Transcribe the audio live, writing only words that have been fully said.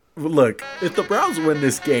Look, if the Browns win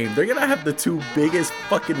this game, they're gonna have the two biggest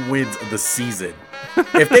fucking wins of the season.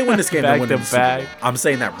 If they win this game, they're winning the Super Bowl. I'm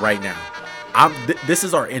saying that right now. This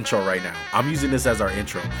is our intro right now. I'm using this as our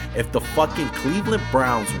intro. If the fucking Cleveland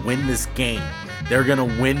Browns win this game, they're gonna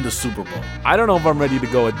win the Super Bowl. I don't know if I'm ready to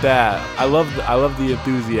go with that. I love the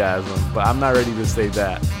enthusiasm, but I'm not ready to say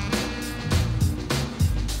that.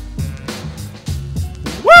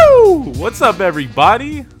 Woo! What's up,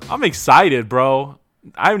 everybody? I'm excited, bro.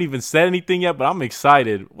 I haven't even said anything yet, but I'm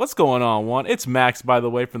excited. What's going on, Juan? It's Max, by the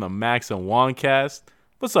way, from the Max and Juan cast.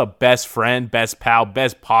 What's up, best friend, best pal,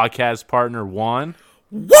 best podcast partner, Juan?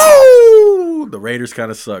 Woo! The Raiders kind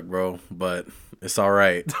of suck, bro, but it's all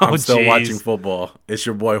right. I'm still watching football. It's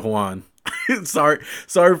your boy Juan. Sorry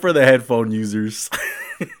for the headphone users.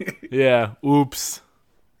 Yeah, oops.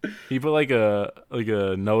 He put like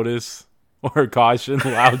a notice or a caution,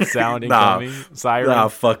 loud sounding coming, siren. Nah,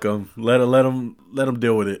 fuck them. Let them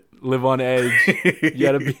deal with it. Live on edge. You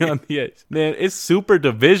gotta be on the edge, man. It's super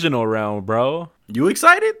divisional round, bro. You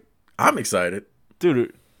excited? I'm excited,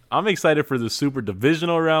 dude. I'm excited for the super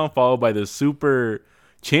divisional round, followed by the super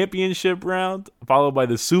championship round, followed by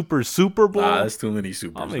the Super Bowl. Nah, that's too many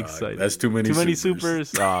supers. I'm excited. That's too many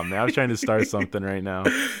supers. Oh man, I'm trying to start something right now.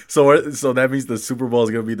 So that means the Super Bowl is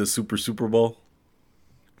gonna be the Super Bowl.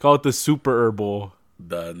 Call it the Super Bowl.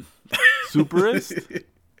 Done. Superist.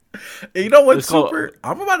 You know what, Super?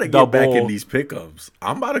 I'm about to get back in these pickups.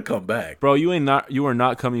 I'm about to come back, bro. You are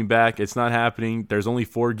not coming back. It's not happening. There's only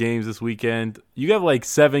 4 games this weekend. You have like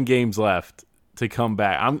 7 games left to come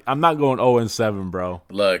back. I'm not going 0-7, bro.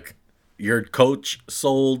 Look, your coach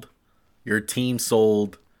sold, your team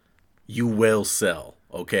sold. You will sell.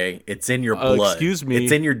 Okay, it's in your blood. Excuse me.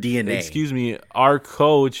 It's in your DNA. Excuse me. Our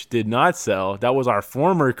coach did not sell. That was our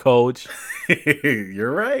former coach.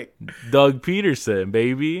 You're right, Doug Peterson,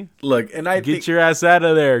 baby. Look, and get your ass out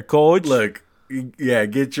of there, coach. Look, yeah,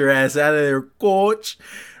 get your ass out of there, coach.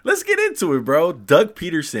 Let's get into it, bro. Doug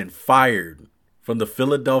Peterson fired from the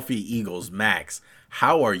Philadelphia Eagles. Max,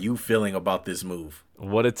 how are you feeling about this move?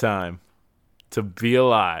 What a time to be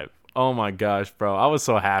alive. Oh my gosh, bro. I was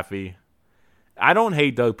so happy. I don't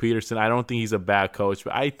hate Doug Peterson. I don't think he's a bad coach,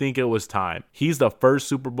 but I think it was time. He's the first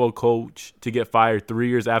Super Bowl coach to get fired 3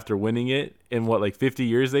 years after winning it in 50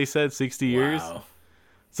 years, they said? 60 years? Wow.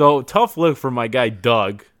 So tough look for my guy,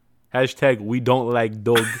 Doug. Hashtag we don't like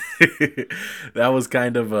Doug. That was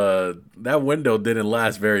kind of that window didn't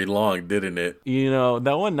last very long, didn't it? You know,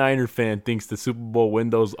 that one Niner fan thinks the Super Bowl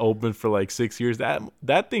window's open for like 6 years.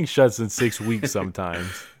 That thing shuts in 6 weeks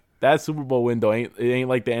sometimes. That Super Bowl window ain't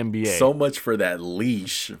like the NBA. So much for that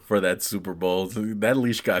leash for that Super Bowl. That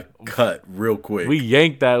leash got cut real quick. We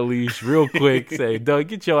yanked that leash real quick. Say, Doug,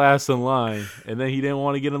 get your ass in line. And then he didn't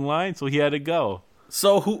want to get in line, so he had to go.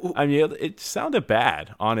 So who? I mean, it sounded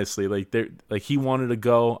bad, honestly. Like he wanted to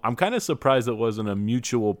go. I'm kind of surprised it wasn't a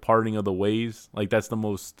mutual parting of the ways. Like that's the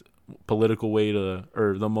most political way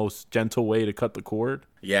or the most gentle way to cut the cord.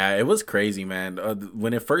 Yeah, it was crazy, man.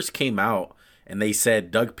 When it first came out, and they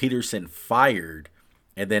said Doug Peterson fired.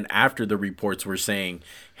 And then after the reports were saying,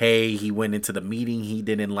 hey, he went into the meeting. He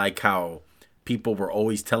didn't like how people were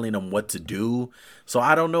always telling him what to do. So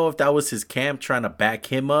I don't know if that was his camp trying to back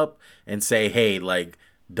him up and say, hey, like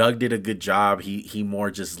Doug did a good job. He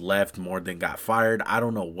more just left more than got fired. I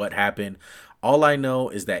don't know what happened. All I know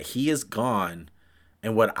is that he is gone.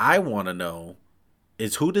 And what I want to know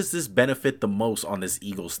is who does this benefit the most on this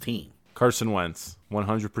Eagles team? Carson Wentz.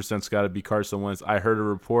 100%'s got to be Carson Wentz. I heard a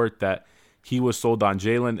report that he was sold on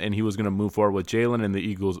Jalen and he was going to move forward with Jalen, and the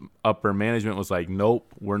Eagles' upper management was like,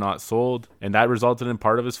 nope, we're not sold. And that resulted in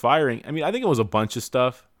part of his firing. I mean, I think it was a bunch of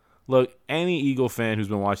stuff. Look, any Eagle fan who's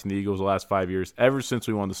been watching the Eagles the last 5 years, ever since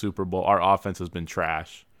we won the Super Bowl, our offense has been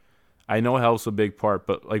trash. I know health's a big part,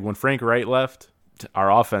 but like when Frank Wright left,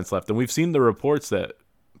 our offense left. And we've seen the reports that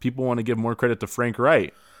people want to give more credit to Frank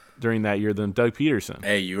Wright during that year than Doug Peterson.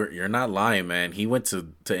 Hey, you're not lying, man. He went to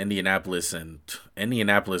Indianapolis, and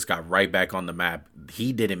Indianapolis got right back on the map.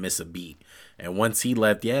 He didn't miss a beat. And once he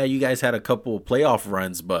left, yeah, you guys had a couple of playoff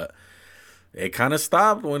runs, but it kind of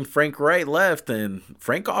stopped when Frank Wright left. And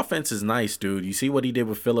Frank offense is nice, dude. You see what he did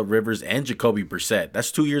with Phillip Rivers and Jacoby Brissett.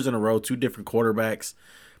 That's 2 years in a row, 2 different quarterbacks.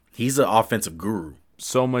 He's an offensive guru.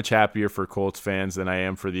 So much happier for Colts fans than I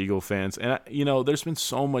am for the Eagle fans. And, you know, there's been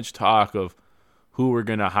so much talk of who we're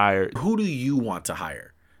going to hire. Who do you want to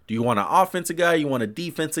hire? Do you want an offensive guy? You want a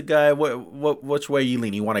defensive guy? Which way you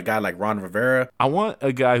lean? You want a guy like Ron Rivera? I want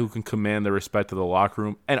a guy who can command the respect of the locker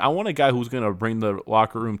room, and I want a guy who's going to bring the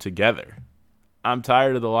locker room together. I'm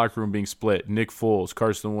tired of the locker room being split. Nick Foles,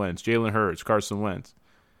 Carson Wentz, Jalen Hurts, Carson Wentz.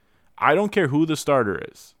 I don't care who the starter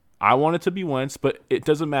is. I want it to be Wentz, but it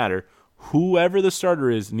doesn't matter. Whoever the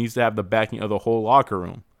starter is needs to have the backing of the whole locker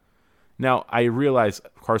room. Now, I realize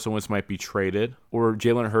Carson Wentz might be traded or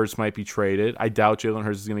Jalen Hurts might be traded. I doubt Jalen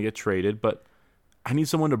Hurts is going to get traded, but I need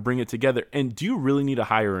someone to bring it together. And do you really need to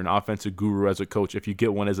hire an offensive guru as a coach if you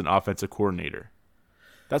get one as an offensive coordinator?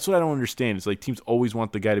 That's what I don't understand. It's like teams always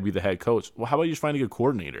want the guy to be the head coach. Well, how about you just find a good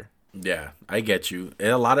coordinator? Yeah, I get you.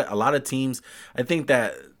 A lot of teams, I think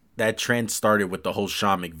that trend started with the whole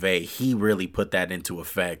Sean McVay. He really put that into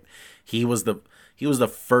effect. He was the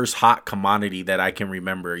first hot commodity that I can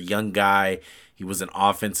remember. A young guy, he was an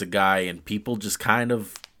offensive guy, and people just kind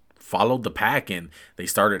of followed the pack, and they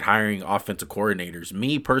started hiring offensive coordinators.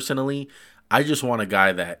 Me personally, I just want a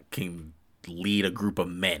guy that can lead a group of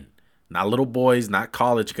men. Not little boys, not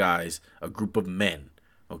college guys, a group of men,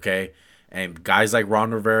 okay? And guys like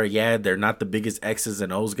Ron Rivera, yeah, they're not the biggest X's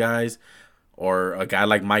and O's guys. Or a guy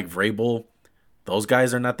like Mike Vrabel, those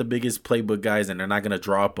guys are not the biggest playbook guys, and they're not going to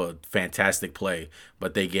draw up a fantastic play.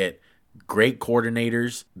 But they get great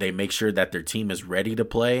coordinators. They make sure that their team is ready to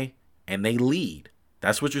play, and they lead.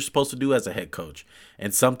 That's what you're supposed to do as a head coach.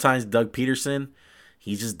 And sometimes Doug Peterson,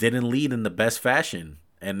 he just didn't lead in the best fashion.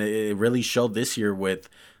 And it really showed this year with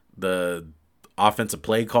the offensive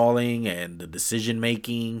play calling and the decision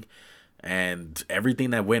making and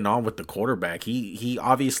everything that went on with the quarterback. He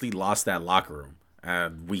obviously lost that locker room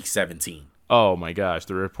at week 17. Oh my gosh,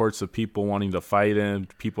 the reports of people wanting to fight him,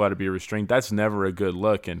 people had to be restrained. That's never a good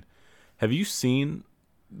look. And have you seen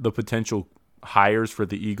the potential hires for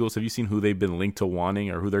the Eagles? Have you seen who they've been linked to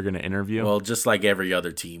wanting or who they're going to interview? Well, just like every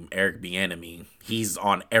other team, Eric Bieniemy, he's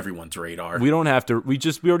on everyone's radar. We don't have to. We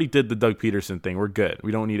already did the Doug Peterson thing. We're good.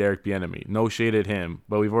 We don't need Eric Bieniemy. No shade at him,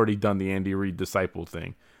 but we've already done the Andy Reid disciple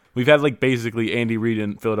thing. We've had like basically Andy Reid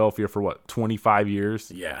in Philadelphia for what, 25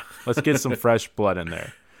 years? Yeah. Let's get some fresh blood in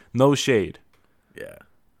there. No shade. Yeah.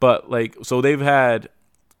 But like, so they've had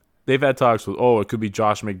talks with, it could be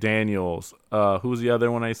Josh McDaniels. Who's the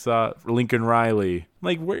other one I saw? Lincoln Riley.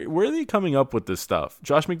 Like, where are they coming up with this stuff?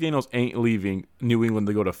 Josh McDaniels ain't leaving New England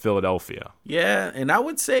to go to Philadelphia. Yeah, and I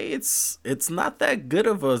would say it's not that good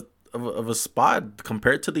of a spot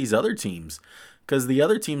compared to these other teams. Because the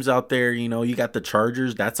other teams out there, you got the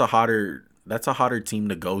Chargers. That's a hotter team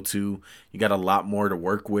to go to. You got a lot more to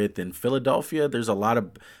work with. In Philadelphia, there's a lot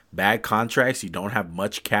of bad contracts. You don't have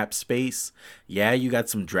much cap space. Yeah, you got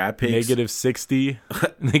some draft picks.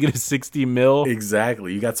 -60 mil.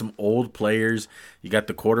 Exactly. You got some old players. You got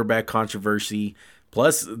the quarterback controversy.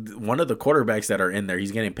 Plus, one of the quarterbacks that are in there,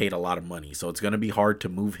 he's getting paid a lot of money. So it's going to be hard to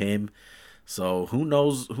move him. So who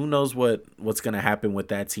knows what's going to happen with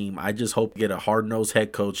that team. I just hope you get a hard-nosed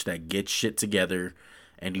head coach that gets shit together,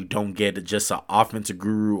 and you don't get just an offensive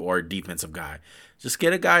guru or a defensive guy. Just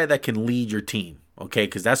get a guy that can lead your team, okay?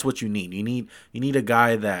 Because that's what you need. You need a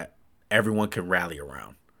guy that everyone can rally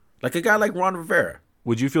around, like a guy like Ron Rivera.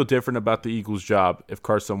 Would you feel different about the Eagles' job if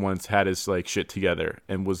Carson Wentz had his shit together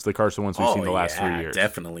and was the Carson Wentz we've seen the last 3 years?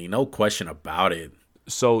 Definitely, no question about it.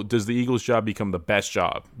 So does the Eagles' job become the best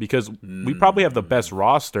job? Because we probably have the best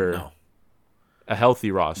roster. No. A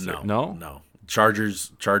healthy roster. No? No.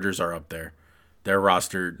 Chargers are up there. Their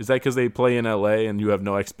roster. Is that because they play in LA and you have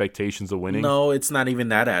no expectations of winning? No, it's not even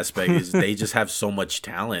that aspect. They just have so much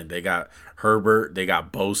talent. They got Herbert. They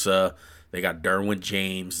got Bosa. They got Derwin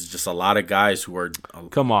James. It's just a lot of guys who are.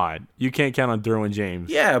 Come on, you can't count on Derwin James.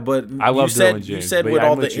 Yeah, but I love Derwin James. You said with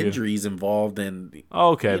all the injuries involved and.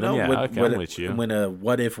 Okay, then yeah, I'm with you. When a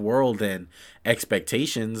what if world and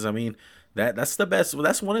expectations, I mean that's the best. Well,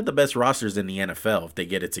 that's one of the best rosters in the NFL if they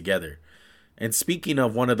get it together. And speaking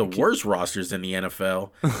of one of the worst rosters in the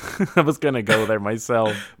NFL, I was gonna go there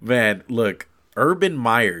myself. Man, look, Urban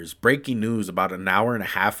Meyers. Breaking news about an hour and a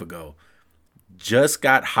half ago. Just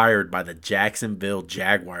got hired by the Jacksonville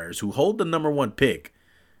Jaguars, who hold the number 1 pick.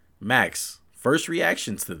 Max, first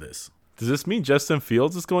reactions to this? Does this mean Justin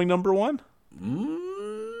Fields is going number 1?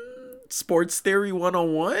 Sports Theory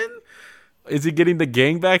 101? Is he getting the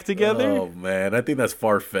gang back together? Oh, man, I think that's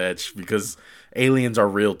far-fetched because aliens are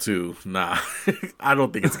real, too. Nah, I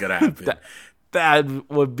don't think it's going to happen. That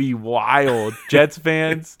would be wild. Jets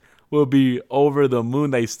fans will be over the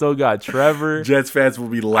moon. They still got Trevor. Jets fans will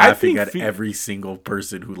be laughing at every single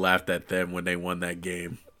person who laughed at them when they won that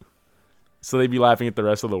game. So they'd be laughing at the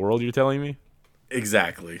rest of the world, you're telling me?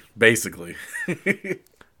 Exactly. Basically.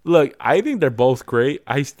 Look, I think they're both great.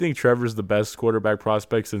 I think Trevor's the best quarterback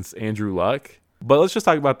prospect since Andrew Luck. But let's just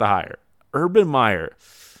talk about the hire. Urban Meyer.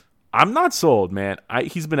 I'm not sold, man.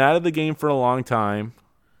 He's been out of the game for a long time.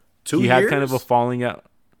 2 years? He had kind of a falling out.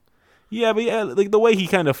 Yeah, but like the way he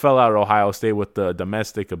kind of fell out at Ohio State with the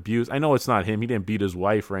domestic abuse. I know it's not him. He didn't beat his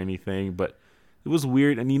wife or anything, but It was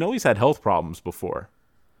weird. And he's had health problems before.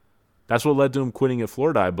 That's what led to him quitting at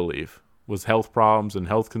Florida, I believe, was health problems and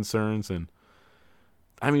health concerns. And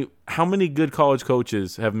I mean, how many good college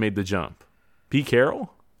coaches have made the jump? Pete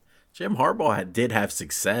Carroll? Jim Harbaugh did have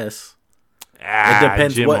success. It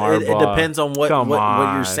depends. It depends on what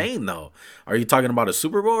you're saying, though. Are you talking about a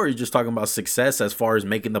Super Bowl, or are you just talking about success as far as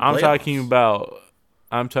making the playoffs?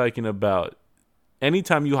 I'm talking about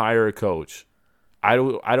anytime you hire a coach. I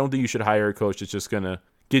don't think you should hire a coach that's just gonna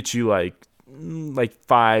get you like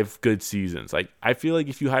 5 good seasons. Like, I feel like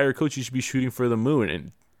if you hire a coach, you should be shooting for the moon.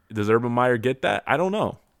 And does Urban Meyer get that? I don't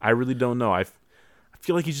know. I really don't know. I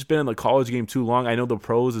feel like he's just been in the college game too long. I know the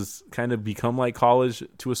pros has kind of become like college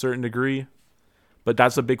to a certain degree. But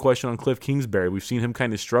that's a big question on Cliff Kingsbury. We've seen him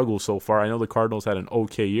kind of struggle so far. I know the Cardinals had an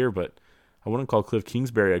okay year, but I wouldn't call Cliff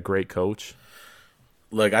Kingsbury a great coach.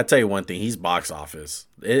 Look, I tell you one thing. He's box office.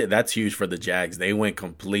 That's huge for the Jags. They went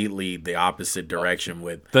completely the opposite direction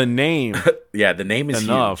with the name. Yeah, the name is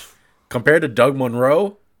enough. Huge. Compared to Doug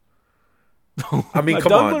Monroe, I mean,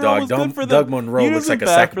 come on, dog. Doug Monroe looks like a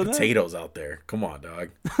sack of potatoes out there. Come on,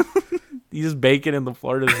 dog. He's just baking in the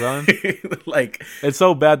Florida sun. Like, it's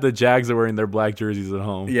so bad the Jags are wearing their black jerseys at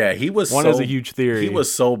home. Yeah, he was. One has a huge theory. He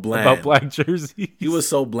was so bland about black jerseys. He was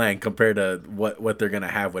so bland compared to what they're gonna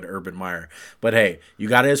have with Urban Meyer. But hey, you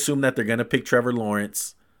got to assume that they're gonna pick Trevor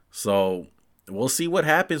Lawrence. So we'll see what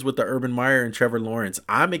happens with the Urban Meyer and Trevor Lawrence.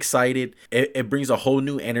 I'm excited. It brings a whole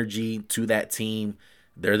new energy to that team.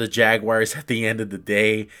 They're the Jaguars at the end of the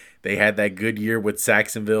day. They had that good year with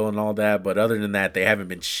Jacksonville and all that, but other than that, they haven't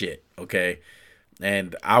been shit, okay?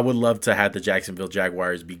 And I would love to have the Jacksonville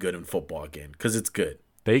Jaguars be good in football again, because it's good.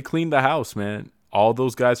 They cleaned the house, man. All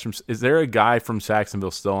those guys from – is there a guy from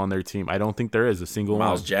Jacksonville still on their team? I don't think there is a single one.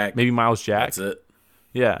 Miles Jack. Maybe Miles Jack. That's it.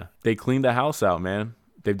 Yeah. They cleaned the house out, man.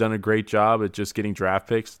 They've done a great job at just getting draft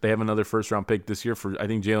picks. They have another first-round pick this year for, I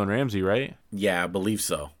think, Jalen Ramsey, right? Yeah, I believe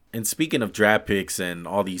so. And speaking of draft picks and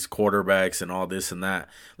all these quarterbacks and all this and that,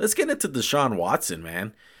 let's get into Deshaun Watson,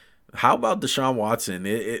 man. How about Deshaun Watson?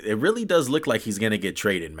 It really does look like he's going to get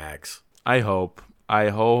traded, Max. I hope.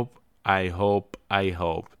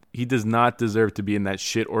 He does not deserve to be in that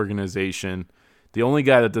shit organization. The only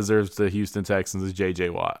guy that deserves the Houston Texans is J.J.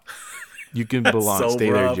 Watt. You can belong. So stay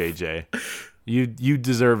rough. There, J.J. You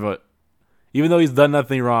deserve it. Even though he's done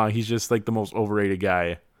nothing wrong, he's just like the most overrated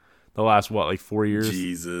guy the last, 4 years?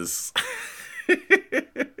 Jesus.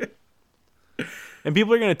 And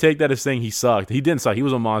people are going to take that as saying he sucked. He didn't suck. He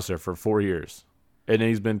was a monster for 4 years. And then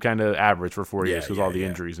he's been kind of average for 4 years with all the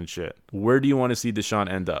injuries and shit. Where do you want to see Deshaun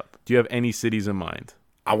end up? Do you have any cities in mind?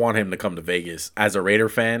 I want him to come to Vegas. As a Raider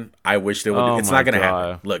fan, I wish they would. It's not going to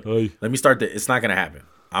happen. Look, let me start it's not going to happen.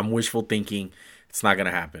 I'm wishful thinking. It's not going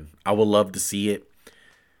to happen. I would love to see it.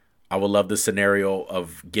 I would love the scenario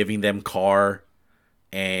of giving them Carr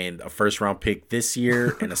and a first-round pick this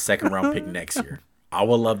year and a second-round pick next year. I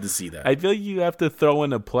would love to see that. I feel like you have to throw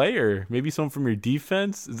in a player. Maybe someone from your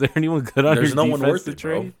defense. Is there anyone good on your defense? There's no one worth it,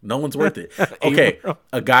 bro. No one's worth it. Okay,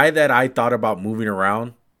 a guy that I thought about moving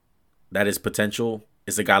around that is potential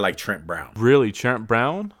is a guy like Trent Brown. Really? Trent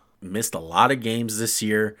Brown? Missed a lot of games this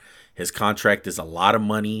year. His contract is a lot of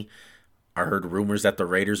money. I heard rumors that the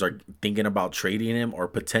Raiders are thinking about trading him or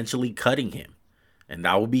potentially cutting him. And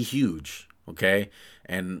that would be huge. Okay?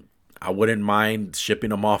 And I wouldn't mind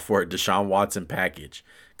shipping him off for a Deshaun Watson package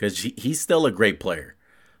because he's still a great player.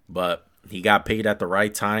 But he got paid at the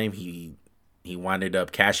right time. He winded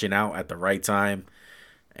up cashing out at the right time.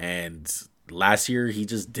 And last year, he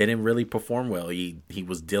just didn't really perform well. He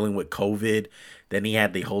was dealing with COVID. Then he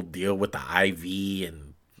had the whole deal with the IV and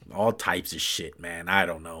all types of shit, man. I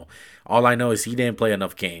don't know. All I know is he didn't play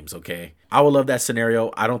enough games, okay? I would love that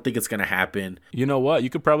scenario. I don't think it's going to happen. You know what? You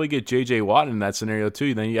could probably get J.J. Watt in that scenario,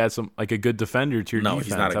 too. Then you add some like a good defender to your defense.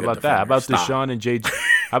 He's not a How good about defender. that? How about Stop. Deshaun and J.J.?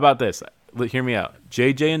 How about this? Hear me out.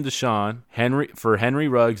 J.J. and Deshaun, Henry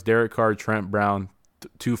Ruggs, Derek Carr, Trent Brown,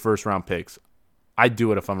 2 first-round picks. I'd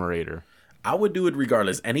do it if I'm a Raider. I would do it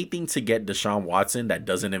regardless. Anything to get Deshaun Watson that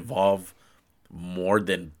doesn't involve more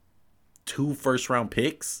than 2 first-round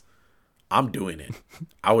picks, I'm doing it.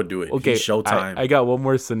 I would do it. Okay, He's Showtime. I got one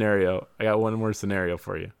more scenario.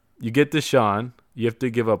 For you. You get Deshaun. You have to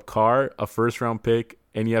give up Carr, a first-round pick,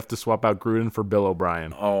 and you have to swap out Gruden for Bill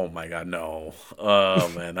O'Brien. Oh, my God, no. Oh,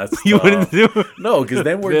 man, that's You wouldn't do it? No, because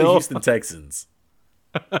then we're the Houston Texans.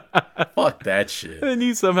 Fuck that shit. And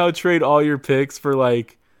you somehow trade all your picks for,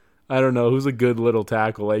 like, I don't know, who's a good little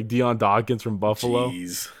tackle? Like Deion Dawkins from Buffalo?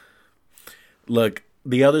 Jeez. Look,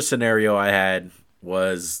 the other scenario I had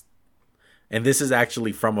was, and this is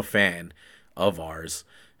actually from a fan of ours.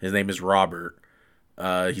 His name is Robert.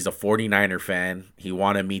 He's a 49er fan. He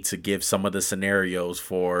wanted me to give some of the scenarios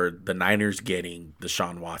for the Niners getting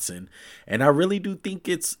Deshaun Watson. And I really do think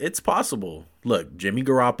it's possible. Look, Jimmy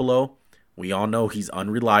Garoppolo, we all know he's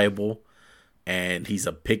unreliable and he's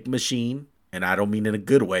a pick machine. And I don't mean in a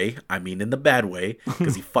good way. I mean in the bad way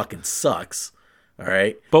because he fucking sucks. All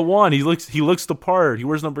right. But Juan, he looks the part. He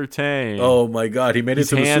wears number 10. Oh my God, he made it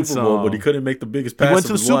to the Super Bowl, but he couldn't make the biggest pass went of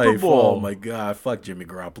to the his Super life. Bowl. Oh my God, fuck Jimmy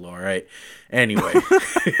Garoppolo. All right. Anyway,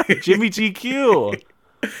 Jimmy GQ.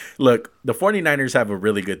 look, the 49ers have a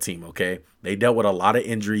really good team. Okay, they dealt with a lot of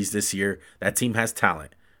injuries this year. That team has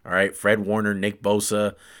talent. All right, Fred Warner, Nick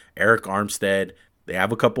Bosa, Eric Armstead. They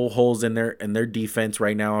have a couple holes in their defense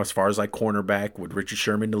right now as far as like cornerback with Richard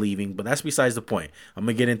Sherman leaving, but that's besides the point. I'm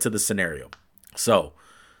gonna get into the scenario. So,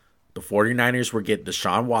 the 49ers will get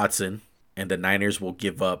Deshaun Watson, and the Niners will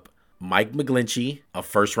give up Mike McGlinchey, a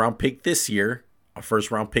first-round pick this year, a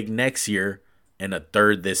first-round pick next year, and a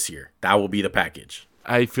third this year. That will be the package.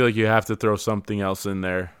 I feel like you have to throw something else in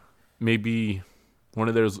there. Maybe one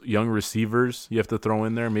of those young receivers you have to throw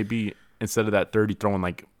in there. Maybe instead of that 30, throwing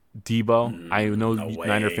like Debo. I know no way.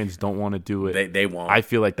 Niner fans don't want to do it. They won't. I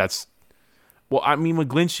feel like that's... Well, I mean,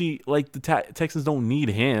 McGlinchey, like the Texans don't need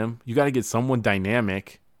him. You got to get someone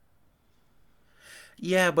dynamic.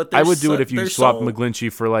 Yeah, but I would do it if you swap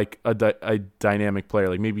McGlinchey for like a dynamic player.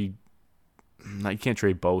 Like maybe you can't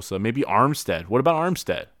trade Bosa. Maybe Armstead. What about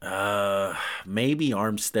Armstead? Maybe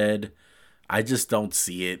Armstead. I just don't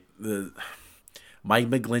see it. Mike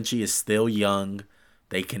McGlinchey is still young.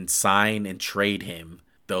 They can sign and trade him.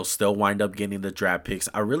 They'll still wind up getting the draft picks.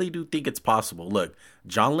 I really do think it's possible. Look,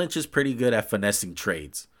 John Lynch is pretty good at finessing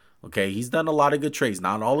trades. Okay, he's done a lot of good trades.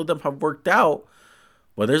 Not all of them have worked out,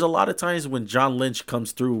 but there's a lot of times when John Lynch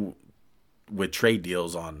comes through with trade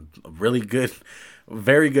deals on really good,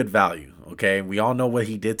 very good value. Okay, we all know what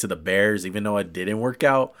he did to the Bears, even though it didn't work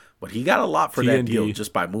out, but he got a lot for that deal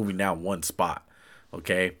just by moving down one spot.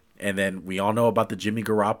 Okay, and then we all know about the Jimmy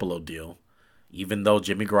Garoppolo deal. Even though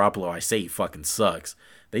Jimmy Garoppolo, I say he fucking sucks,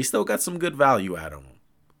 they still got some good value out of him.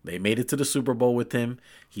 They made it to the Super Bowl with him.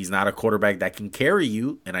 He's not a quarterback that can carry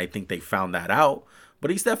you, and I think they found that out. But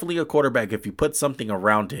he's definitely a quarterback. If you put something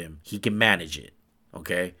around him, he can manage it.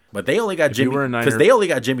 Okay? But they only got Jimmy because they only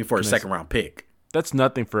got Jimmy for a second-round pick. That's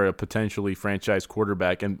nothing for a potentially franchise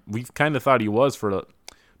quarterback, and we kind of thought he was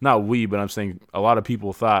not we, but I'm saying a lot of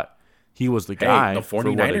people thought he was the guy. The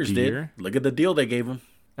 49ers did. Look at the deal they gave him.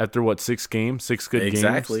 After what, 6 good games?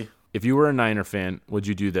 Exactly. If you were a Niner fan, would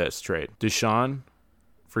you do this trade? Deshaun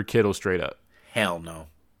for Kittle straight up? Hell no.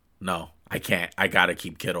 No, I can't. I got to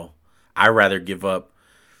keep Kittle. I'd rather give up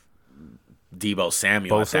Deebo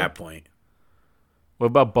Samuel Bosa? At that point. What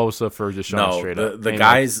about Bosa for Deshaun straight up?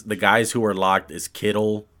 The guys who are locked is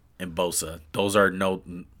Kittle and Bosa. Those are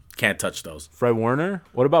can't touch those. Fred Warner?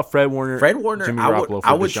 What about Fred Warner? Fred Warner,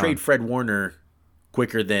 I would trade Fred Warner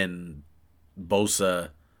quicker than Bosa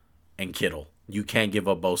and Kittle. You can't give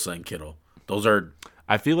up Bosa and Kittle. Those are...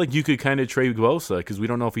 I feel like you could kind of trade Bosa because we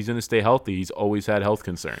don't know if he's going to stay healthy. He's always had health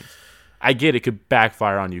concerns. I get it could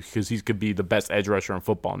backfire on you because he could be the best edge rusher in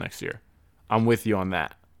football next year. I'm with you on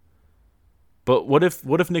that. But what if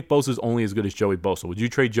Nick Bosa is only as good as Joey Bosa? Would you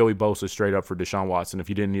trade Joey Bosa straight up for Deshaun Watson if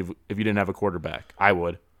you didn't have a quarterback? I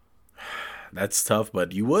would. That's tough,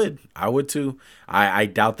 but you would. I would too. I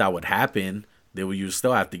doubt that would happen. You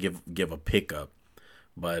still have to give a pickup,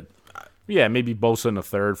 but yeah, maybe Bosa in the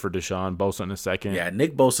third for Deshaun, Bosa in the second. Yeah,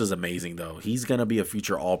 Nick Bosa is amazing though. He's gonna be a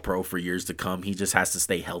future All-Pro for years to come. He just has to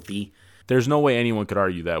stay healthy. There's no way anyone could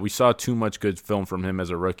argue that. We saw too much good film from him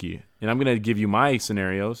as a rookie. And I'm going to give you my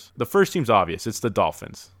scenarios. The first team's obvious. It's the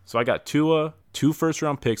Dolphins. So I got Tua, 2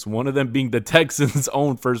 first-round picks, one of them being the Texans'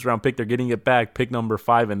 own first-round pick. They're getting it back, pick number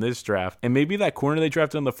 5 in this draft. And maybe that corner they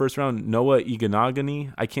drafted in the first round, Noah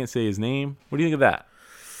Iganagani. I can't say his name. What do you think of that?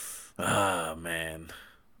 Oh, man.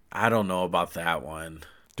 I don't know about that one.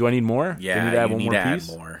 Do I need more? Yeah, you need to add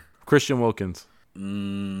more. Christian Wilkins.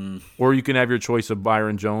 Or you can have your choice of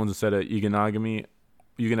Byron Jones instead of Iganagami.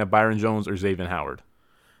 You can have Byron Jones or Xavier Howard.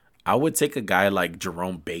 I would take a guy like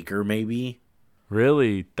Jerome Baker, maybe.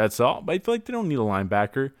 Really? That's all? But I feel like they don't need a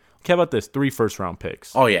linebacker. Okay, how about this? 3 first-round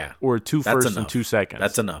picks. Oh, yeah. Or 2 firsts and 2 seconds.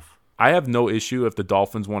 That's enough. I have no issue if the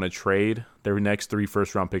Dolphins want to trade their next 3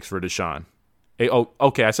 first-round picks for Deshaun. Hey,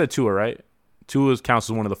 okay, I said Tua, right? Tua counts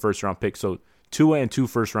as one of the first-round picks. So Tua and 2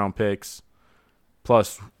 first-round picks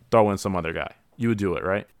plus throw in some other guy. You would do it,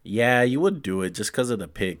 right? Yeah, you would do it just because of the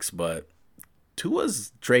picks, but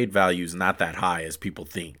Tua's trade value is not that high as people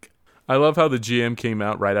think. I love how the GM came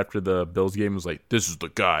out right after the Bills game and was like, this is the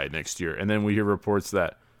guy next year. And then we hear reports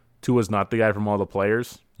that Tua's not the guy from all the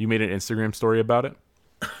players. You made an Instagram story about it?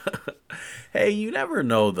 Hey, you never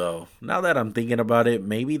know though. Now that I'm thinking about it,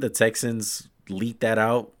 maybe the Texans leaked that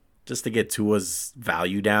out just to get Tua's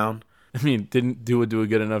value down. I mean, didn't do a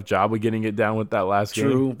good enough job of getting it down with that last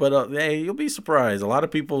game. True, but hey, you'll be surprised. A lot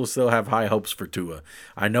of people still have high hopes for Tua.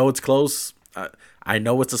 I know it's close. I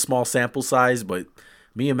know it's a small sample size, but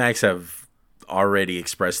me and Max have already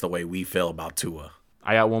expressed the way we feel about Tua.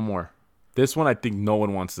 I got one more. This one I think no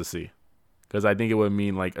one wants to see because I think it would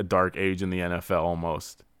mean like a dark age in the NFL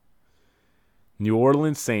almost. New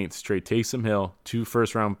Orleans Saints trade Taysom Hill, 2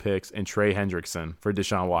 first-round picks, and Trey Hendrickson for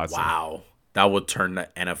Deshaun Watson. Wow. That would turn the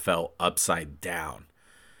NFL upside down.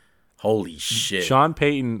 Holy shit. Sean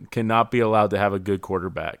Payton cannot be allowed to have a good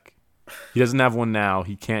quarterback. He doesn't have one now.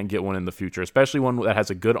 He can't get one in the future, especially one that has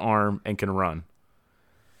a good arm and can run.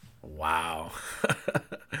 Wow.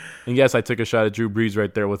 And yes, I took a shot at Drew Brees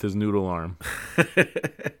right there with his noodle arm.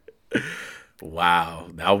 Wow.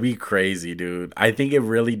 That would be crazy, dude. I think it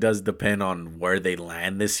really does depend on where they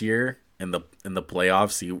land this year in the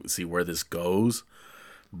playoffs, see where this goes.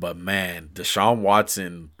 But man, Deshaun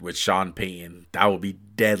Watson with Sean Payton, that would be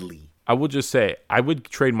deadly. I would just say I would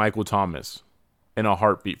trade Michael Thomas in a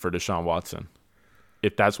heartbeat for Deshaun Watson.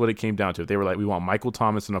 If that's what it came down to. If they were like, we want Michael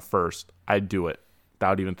Thomas in a first, I'd do it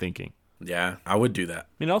without even thinking. Yeah, I would do that. I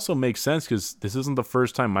mean, it also makes sense because this isn't the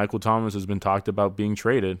first time Michael Thomas has been talked about being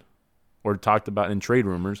traded or talked about in trade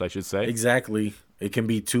rumors, I should say. Exactly. It can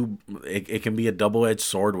be it can be a double-edged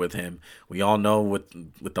sword with him. We all know with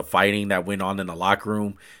the fighting that went on in the locker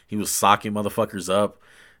room, he was socking motherfuckers up.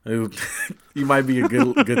 He might be a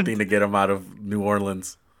good thing to get him out of New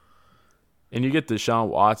Orleans. And you get Deshaun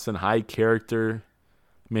Watson, high character.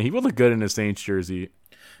 Man, he would look good in a Saints jersey.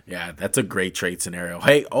 Yeah, that's a great trade scenario.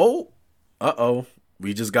 Hey,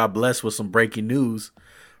 we just got blessed with some breaking news.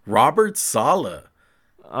 Robert Saleh.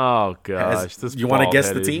 Oh gosh, you want to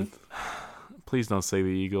guess the team? Please don't say the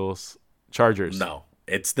Eagles. Chargers. No,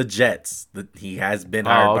 it's the Jets. He has been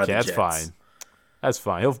hired by the Jets. That's fine. That's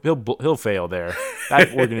fine. He'll fail there.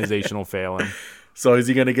 That organization will fail him. So is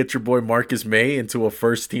he gonna get your boy Marcus May into a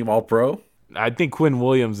first team All Pro? I think Quinn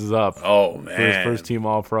Williams is up. Oh man, for his first team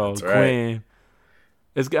All Pro. That's Quinn.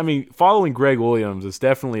 Right. Following Greg Williams is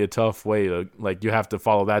definitely a tough way to you have to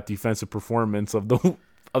follow that defensive performance of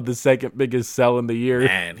the second biggest sell in the year.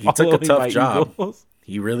 Man, he took a tough job. Eagles.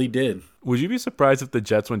 He really did. Would you be surprised if the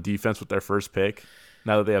Jets went defense with their first pick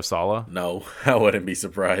now that they have Saleh? No, I wouldn't be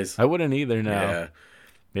surprised. I wouldn't either now. Yeah.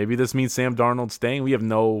 Maybe this means Sam Darnold staying. We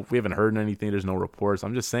haven't heard anything. There's no reports.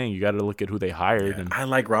 I'm just saying you got to look at who they hired. Yeah, I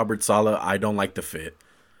like Robert Saleh. I don't like the fit.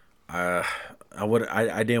 I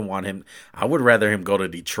didn't want him. I would rather him go to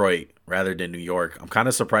Detroit rather than New York. I'm kind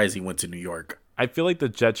of surprised he went to New York. I feel like the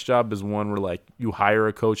Jets job is one where you hire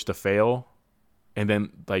a coach to fail, and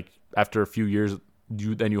then after a few years,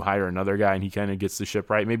 you hire another guy and he kind of gets the ship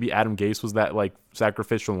right. Maybe Adam Gase was that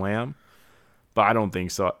sacrificial lamb, but I don't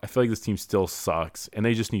think so. I feel like this team still sucks, and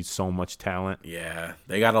they just need so much talent. Yeah,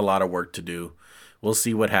 they got a lot of work to do. We'll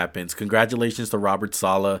see what happens. Congratulations to Robert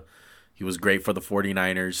Saleh. He was great for the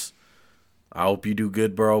 49ers. I hope you do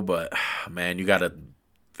good, bro, but man, you got a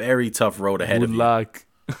very tough road ahead of you. Good luck.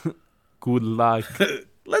 Good luck.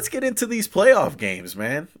 Let's get into these playoff games,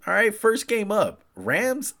 man. All right, first game up.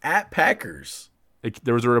 Rams at Packers.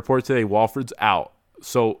 There was a report today, Walford's out.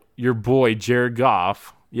 So your boy, Jared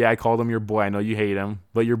Goff, yeah, I called him your boy. I know you hate him,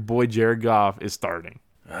 but your boy, Jared Goff, is starting.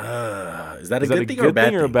 Is that a good thing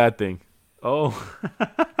or a bad thing? Oh.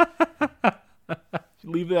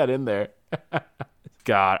 Leave that in there.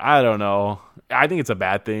 God, I don't know. I think it's a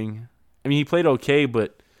bad thing. I mean, he played okay,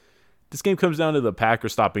 but this game comes down to the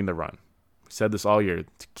Packers stopping the run. We said this all year.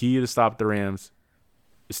 The key to stop the Rams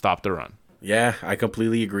is stop the run. Yeah, I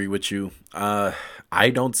completely agree with you. I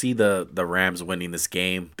don't see the Rams winning this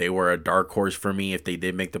game. They were a dark horse for me if they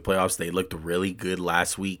did make the playoffs. They looked really good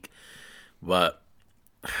last week. But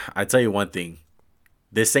I tell you one thing.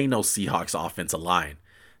 This ain't no Seahawks offensive line.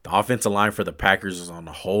 The offensive line for the Packers is on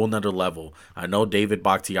a whole nother level. I know David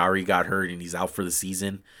Bakhtiari got hurt and he's out for the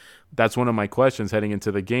season. That's one of my questions heading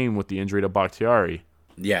into the game with the injury to Bakhtiari.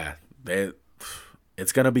 Yeah,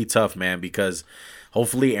 it's going to be tough, man, because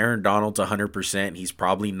hopefully Aaron Donald's 100%. He's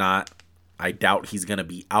probably not. I doubt he's going to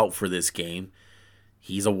be out for this game.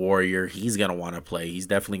 He's a warrior. He's going to want to play. He's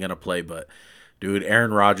definitely going to play. But, dude,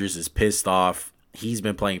 Aaron Rodgers is pissed off. He's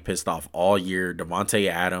been playing pissed off all year. Devontae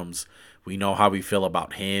Adams, we know how we feel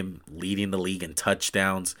about him leading the league in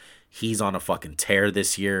touchdowns. He's on a fucking tear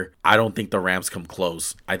this year. I don't think the Rams come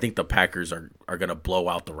close. I think the Packers are going to blow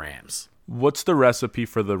out the Rams. What's the recipe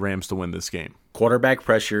for the Rams to win this game? Quarterback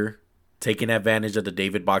pressure, taking advantage of the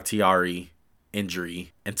David Bakhtiari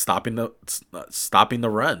injury, and stopping the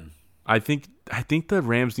run. I think the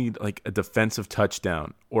Rams need like a defensive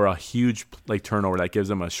touchdown or a huge like turnover that gives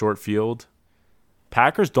them a short field.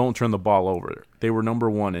 Packers don't turn the ball over. They were number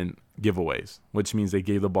 1 in giveaways, which means they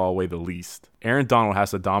gave the ball away the least. Aaron Donald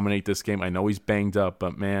has to dominate this game. I know he's banged up,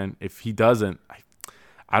 but man, if he doesn't,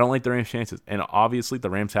 I don't like the Rams' chances. And obviously, the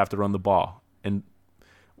Rams have to run the ball. And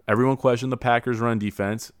everyone questioned the Packers' run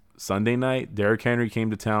defense. Sunday night, Derrick Henry came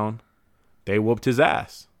to town. They whooped his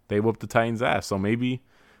ass. They whooped the Titans' ass. So maybe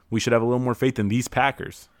we should have a little more faith in these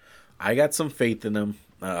Packers. I got some faith in them.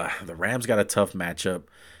 The Rams got a tough matchup.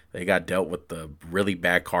 They got dealt with the really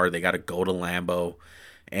bad card. They got to go to Lambeau.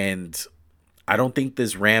 And I don't think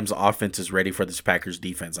this Rams offense is ready for this Packers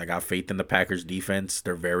defense. I got faith in the Packers defense.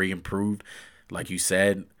 They're very improved. Like you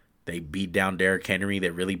said, they beat down Derrick Henry. They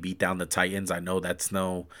really beat down the Titans. I know that's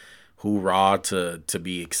no hoorah to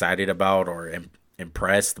be excited about or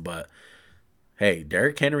impressed. But, hey,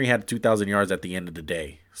 Derrick Henry had 2,000 yards at the end of the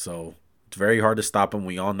day. So it's very hard to stop him.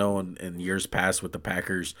 We all know in years past with the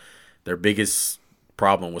Packers, their biggest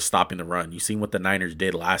problem was stopping the run. You seen what the Niners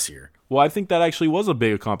did last year. Well, I think that actually was a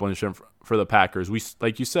big accomplishment for the Packers. We,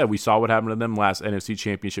 like you said, we saw what happened to them last NFC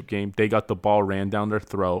Championship game. They got the ball ran down their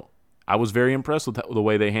throat. I was very impressed with the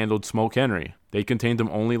way they handled Smoke Henry. They contained him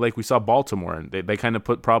only like we saw Baltimore, and they kind of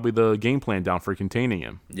put probably the game plan down for containing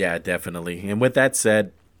him. Yeah, definitely. And with that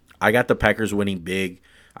said, I got the Packers winning big.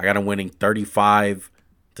 I got them winning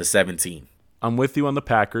 35-17. I'm with you on the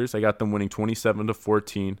Packers. I got them winning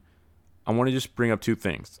 27-14. I want to just bring up 2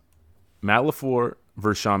 things. Matt LaFleur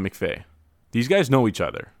versus Sean McVay. These guys know each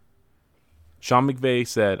other. Sean McVay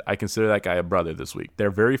said, I consider that guy a brother this week.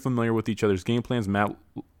 They're very familiar with each other's game plans. Matt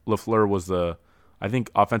LaFleur was the, I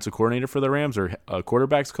think, offensive coordinator for the Rams or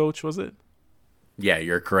quarterback's coach, was it? Yeah,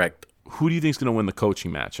 you're correct. Who do you think is going to win the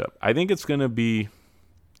coaching matchup? I think it's going to be,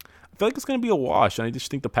 I feel like it's going to be a wash, and I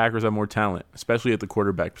just think the Packers have more talent, especially at the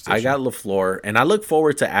quarterback position. I got LaFleur, and I look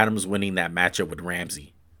forward to Adams winning that matchup with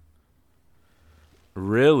Ramsey.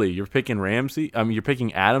 Really? You're picking Ramsey? I mean, you're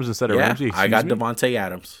picking Adams instead of Ramsey? I got Devontae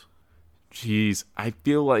Adams. Jeez, I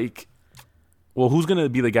feel like, well, who's going to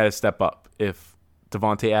be the guy to step up if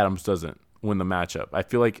Devontae Adams doesn't win the matchup? I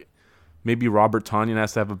feel like maybe Robert Tonyan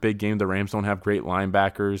has to have a big game. The Rams don't have great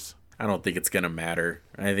linebackers. I don't think it's going to matter.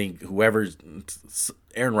 I think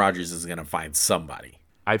Aaron Rodgers is going to find somebody.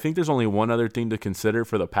 I think there's only one other thing to consider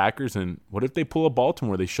for the Packers, and what if they pull a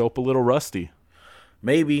Baltimore? They show up a little rusty.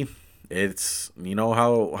 Maybe. It's, you know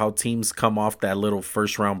how teams come off that little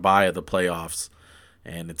first round bye of the playoffs,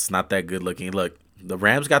 and it's not that good looking. Look, the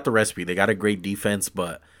Rams got the recipe. They got a great defense,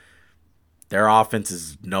 but their offense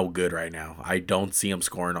is no good right now. I don't see them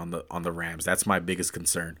scoring on the Rams. That's my biggest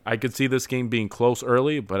concern. I could see this game being close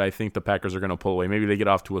early, but I think the Packers are going to pull away. Maybe they get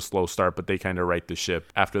off to a slow start, but they kind of right the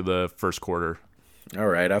ship after the first quarter. All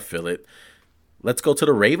right, I feel it. Let's go to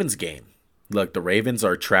the Ravens game. Look, the Ravens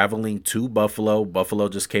are traveling to Buffalo. Buffalo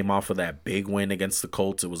just came off of that big win against the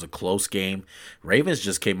Colts. It was a close game. Ravens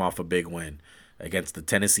just came off a big win against the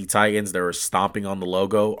Tennessee Titans. They were stomping on the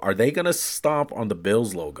logo. Are they going to stomp on the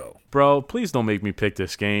Bills logo? Bro, please don't make me pick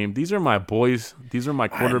this game. These are my boys. These are my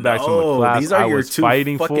quarterbacks in the class. These are your was two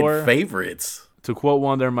fighting fucking for. favorites. To quote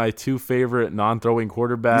one, they're my 2 favorite non-throwing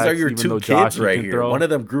quarterbacks. These are your even 2 though kids Josh right can here. throw. One of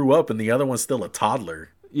them grew up and the other one's still a toddler.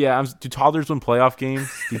 Yeah, do toddlers win playoff games?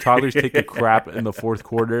 Do toddlers take a crap in the fourth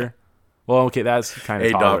quarter? Well, okay, that's kind of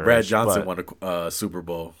Hey, dog, Brad Johnson but... won a Super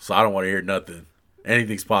Bowl, so I don't want to hear nothing.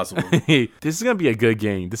 Anything's possible. This is going to be a good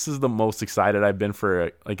game. This is the most excited I've been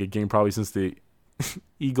for a game probably since the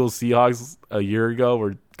Eagles-Seahawks a year ago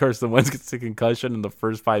where Carson Wentz gets a concussion in the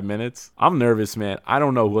first 5 minutes. I'm nervous, man. I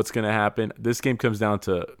don't know what's going to happen. This game comes down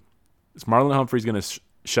to is Marlon Humphrey's going to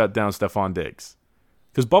shut down Stephon Diggs?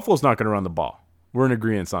 Because Buffalo's not going to run the ball. We're in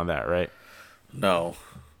agreement on that, right? No.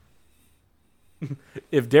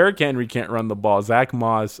 If Derrick Henry can't run the ball, Zach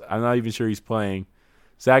Moss, I'm not even sure he's playing.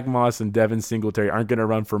 Zach Moss and Devin Singletary aren't going to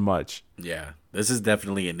run for much. Yeah, this is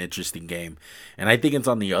definitely an interesting game. And I think it's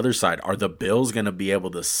on the other side. Are the Bills going to be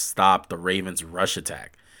able to stop the Ravens' rush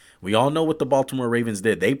attack? We all know what the Baltimore Ravens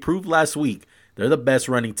did. They proved last week they're the best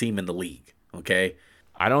running team in the league, okay?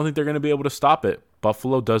 I don't think they're going to be able to stop it.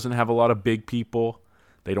 Buffalo doesn't have a lot of big people.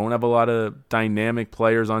 They don't have a lot of dynamic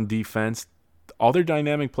players on defense. All their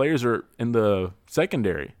dynamic players are in the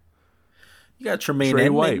secondary. You got Tremaine Trey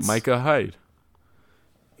Edmonds. White, Micah Hyde.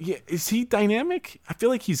 Yeah, is he dynamic? I feel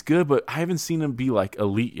like he's good, but I haven't seen him be like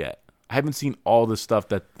elite yet. I haven't seen all the stuff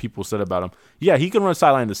that people said about him. Yeah, he can run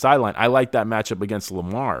sideline to sideline. I like that matchup against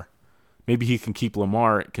Lamar. Maybe he can keep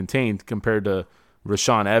Lamar contained compared to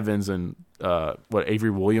Rashawn Evans and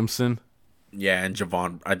Avery Williamson. Yeah, and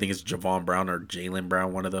I think it's Javon Brown or Jaylen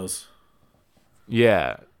Brown, one of those.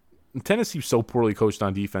 Yeah. Tennessee's so poorly coached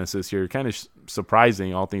on defense this year. Kind of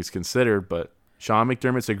surprising, all things considered. But Sean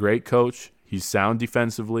McDermott's a great coach. He's sound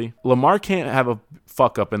defensively. Lamar can't have a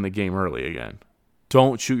fuck up in the game early again.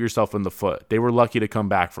 Don't shoot yourself in the foot. They were lucky to come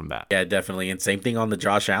back from that. Yeah, definitely. And same thing on the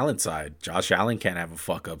Josh Allen side. Josh Allen can't have a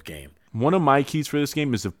fuck up game. One of my keys for this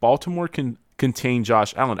game is if Baltimore can contain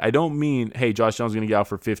Josh Allen. I don't mean, hey, Josh Allen's going to get out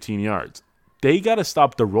for 15 yards. They got to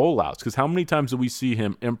stop the rollouts, because how many times do we see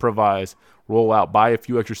him improvise, roll out, buy a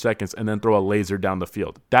few extra seconds, and then throw a laser down the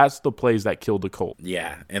field? That's the plays that killed the Colts.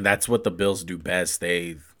 Yeah, and that's what the Bills do best.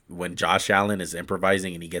 When Josh Allen is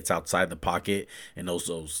improvising and he gets outside the pocket and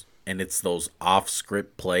it's those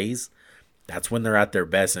off-script plays, that's when they're at their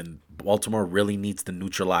best, and Baltimore really needs to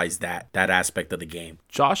neutralize that aspect of the game.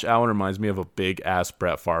 Josh Allen reminds me of a big-ass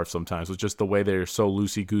Brett Favre sometimes, with just the way they're so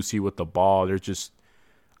loosey-goosey with the ball. They're just...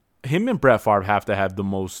 Him and Brett Favre have to have the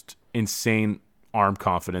most insane arm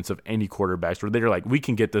confidence of any quarterbacks, where they're like, we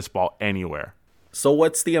can get this ball anywhere. So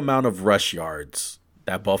what's the amount of rush yards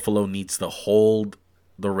that Buffalo needs to hold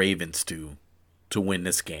the Ravens to win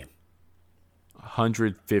this game?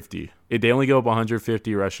 150. If they only go up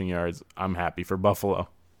 150 rushing yards, I'm happy for Buffalo.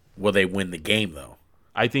 Will they win the game, though?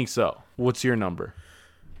 I think so. What's your number?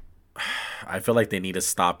 I feel like they need to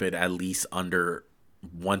stop it at least under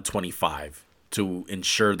 125 to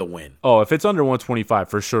ensure the win. Oh, if it's under 125,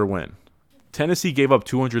 for sure win. Tennessee gave up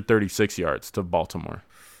 236 yards to Baltimore.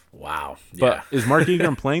 Wow. But is Mark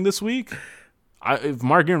Ingram playing this week? If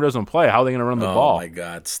Mark Ingram doesn't play, how are they going to run the ball? Oh, my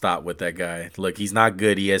God. Stop with that guy. Look, he's not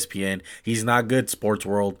good, ESPN. He's not good, Sports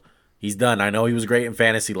World. He's done. I know he was great in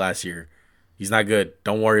fantasy last year. He's not good.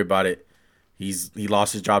 Don't worry about it. He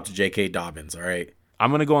lost his job to J.K. Dobbins, all right?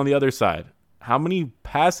 I'm going to go on the other side. How many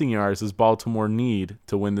passing yards does Baltimore need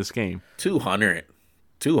to win this game? 200.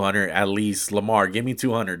 200 at least. Lamar, give me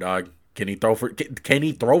 200, dog. Can he throw for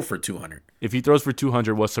 200? If he throws for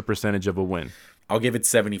 200, what's the percentage of a win? I'll give it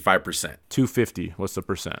 75%. 250, what's the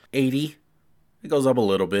percent? 80. It goes up a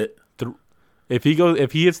little bit. If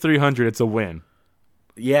he hits 300, it's a win.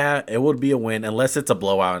 Yeah, it would be a win unless it's a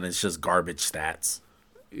blowout and it's just garbage stats.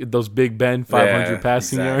 Those Big Ben 500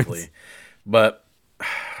 passing yards. But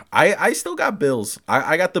I still got Bills.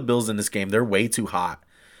 I got the Bills in this game. They're way too hot.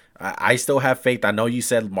 I still have faith. I know you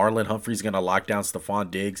said Marlon Humphrey's going to lock down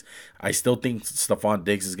Stephon Diggs. I still think Stephon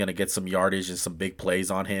Diggs is going to get some yardage and some big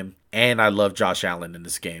plays on him. And I love Josh Allen in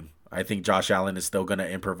this game. I think Josh Allen is still going to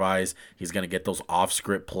improvise. He's going to get those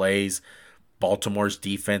off-script plays. Baltimore's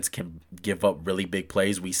defense can give up really big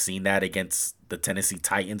plays. We've seen that against the Tennessee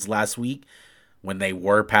Titans last week when they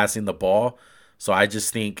were passing the ball. So I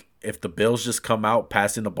just think if the Bills just come out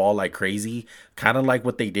passing the ball like crazy, kind of like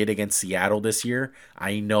what they did against Seattle this year.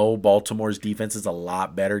 I know Baltimore's defense is a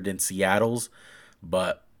lot better than Seattle's,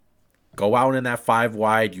 but go out in that 5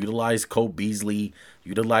 wide, utilize Cole Beasley,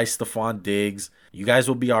 utilize Stephon Diggs. You guys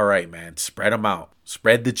will be all right, man. Spread them out.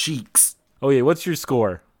 Spread the cheeks. Oh, yeah. What's your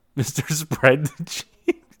score, Mr. Spread the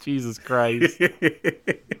Cheeks? Jesus Christ.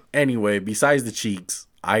 Anyway, besides the cheeks,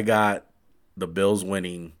 I got the Bills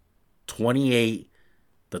winning 28-21.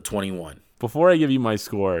 Before I give you my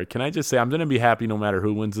score, can I just say I'm going to be happy no matter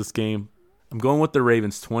who wins this game. I'm going with the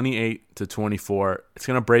Ravens 28-24. It's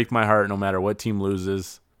going to break my heart no matter what team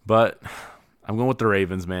loses, but I'm going with the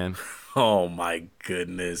Ravens, man. Oh, my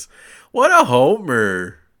goodness. What a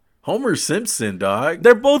homer. Homer Simpson, dog.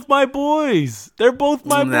 They're both my boys. Boys.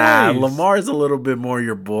 Lamar's a little bit more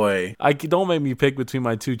your boy. Don't make me pick between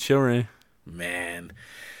my two children. Man.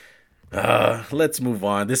 Let's move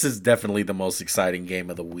on. This is definitely the most exciting game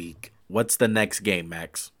of the week. What's the next game,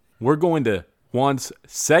 Max? We're going to Juan's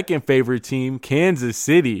second favorite team, Kansas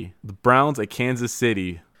City. The Browns at Kansas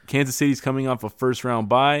City. Kansas City's coming off a first-round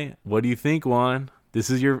bye. What do you think, Juan? This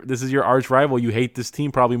is your arch rival. You hate this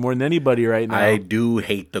team probably more than anybody right now. I do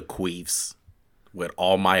hate the Queefs with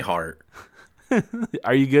all my heart.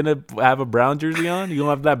 Are you going to have a Brown jersey on? You going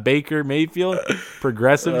to have that Baker Mayfield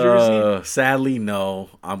progressive jersey? Sadly, no.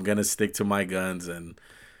 I'm going to stick to my guns, and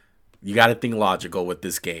you got to think logical with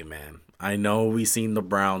this game, man. I know we seen the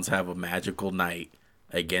Browns have a magical night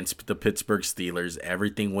against the Pittsburgh Steelers.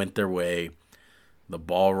 Everything went their way. The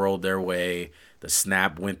ball rolled their way. The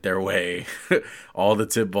snap went their way. All the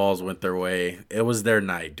tip balls went their way. It was their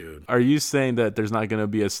night, dude. Are you saying that there's not going to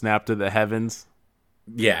be a snap to the heavens?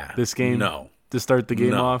 Yeah. This game? No. To start the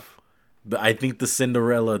game off? I think the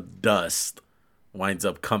Cinderella dust winds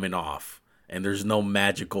up coming off, and there's no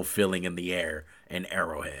magical feeling in the air in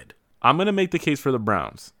Arrowhead. I'm going to make the case for the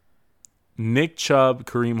Browns. Nick Chubb,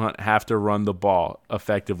 Kareem Hunt have to run the ball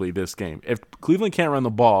effectively this game. If Cleveland can't run the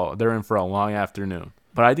ball, they're in for a long afternoon.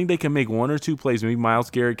 But I think they can make one or two plays. Maybe Myles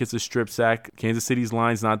Garrett gets a strip sack. Kansas City's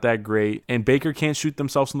line's not that great. And Baker can't shoot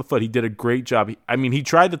themselves in the foot. He did a great job. He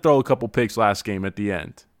tried to throw a couple picks last game at the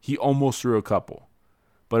end. He almost threw a couple.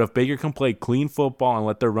 But if Baker can play clean football and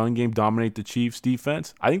let their run game dominate the Chiefs'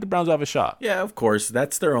 defense, I think the Browns have a shot. Yeah, of course.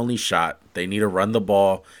 That's their only shot. They need to run the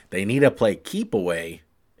ball. They need to play keep away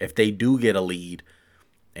if they do get a lead.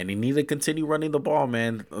 And they need to continue running the ball,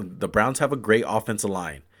 man. The Browns have a great offensive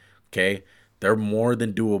line. Okay? They're more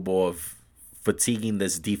than doable of fatiguing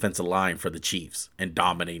this defensive line for the Chiefs and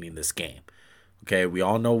dominating this game. Okay, we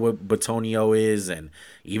all know what Batonio is, and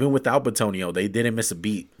even without Batonio, they didn't miss a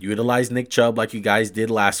beat. Utilize Nick Chubb like you guys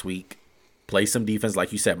did last week. Play some defense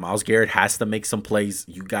like you said. Myles Garrett has to make some plays.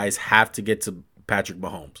 You guys have to get to Patrick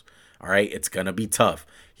Mahomes. All right, it's going to be tough.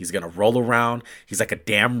 He's going to roll around. He's like a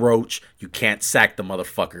damn roach. You can't sack the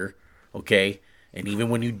motherfucker, okay? And even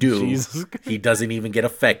when you do, he doesn't even get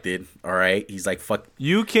affected. All right, he's like fuck.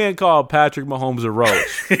 You can't call Patrick Mahomes a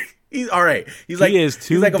roach. He's all right. He's like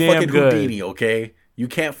he's like a fucking good. Houdini. Okay, you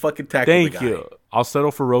can't fucking tackle the guy. Thank you. I'll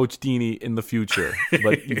settle for Roach Dini in the future,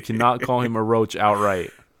 but you cannot call him a roach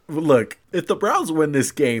outright. Look, if the Browns win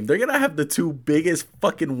this game, they're gonna have the two biggest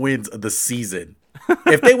fucking wins of the season.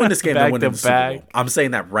 If they win this game, they're winning the Super Bowl. I'm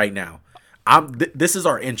saying that right now. This is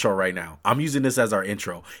our intro right now. I'm using this as our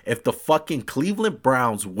intro. If the fucking Cleveland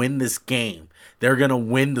Browns win this game, they're gonna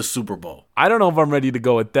win the Super Bowl. I don't know if I'm ready to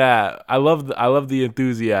go with that. I love the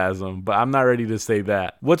enthusiasm, but I'm not ready to say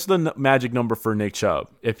that. What's the magic number for Nick Chubb?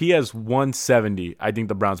 If he has 170, I think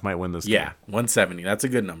the Browns might win this game. Yeah, 170. That's a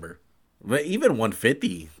good number. But even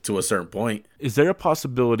 150 to a certain point. Is there a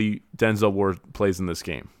possibility Denzel Ward plays in this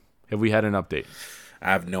game? Have we had an update?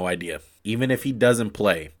 I have no idea. Even if he doesn't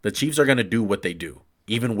play, the Chiefs are going to do what they do,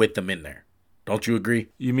 even with them in there. Don't you agree?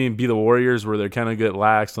 You mean be the Warriors where they're kind of get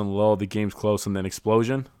lax and low, the game's close, and then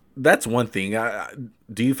explosion? That's one thing.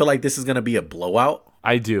 Do you feel like this is going to be a blowout?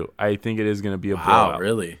 I do. I think it is going to be a blowout. Wow,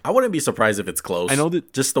 really? I wouldn't be surprised if it's close. I know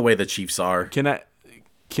that. Just the way the Chiefs are. Can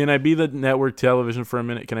I be the network television for a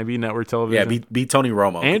minute? Can I be network television? Yeah, be Tony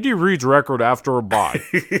Romo. Andy Reid's record after a bye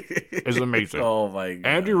is amazing. Oh, my God.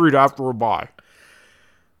 Andy Reid after a bye.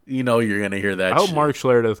 You know you're going to hear that I hope shit. Mark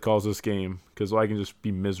Schlereth calls this game because I can just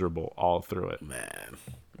be miserable all through it. Man.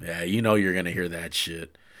 Yeah, you know you're going to hear that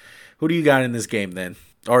shit. Who do you got in this game then?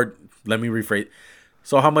 Or let me rephrase.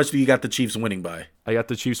 So how much do you got the Chiefs winning by? I got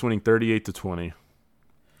the Chiefs winning 38-20.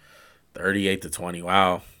 38-20.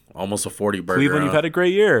 Wow. Almost a 40 burger. Cleveland, you've had a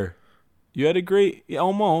great year. You had a great,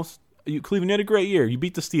 almost. Cleveland, you had a great year. You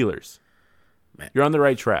beat the Steelers. Man. You're on the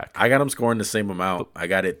right track. I got them scoring the same amount. I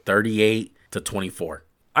got it 38-24.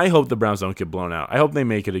 I hope the Browns don't get blown out. I hope they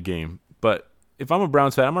make it a game. But if I'm a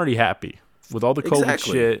Browns fan, I'm already happy with all the COVID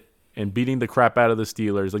shit and beating the crap out of the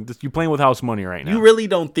Steelers. Like you're playing with house money right now. You really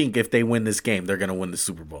don't think if they win this game, they're going to win the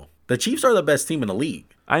Super Bowl? The Chiefs are the best team in the league.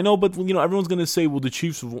 I know, but everyone's going to say, well, the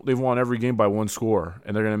Chiefs, they've won every game by one score,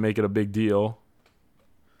 and they're going to make it a big deal.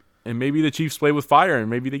 And maybe the Chiefs play with fire, and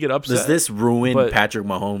maybe they get upset. Does this ruin Patrick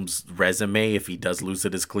Mahomes' resume if he does lose to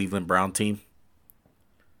this Cleveland Brown team?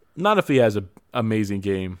 Not if he has an amazing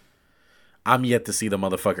game. I'm yet to see the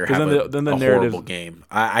motherfucker have a horrible game.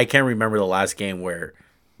 I can't remember the last game where...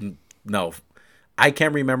 No. I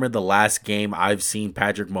can't remember the last game I've seen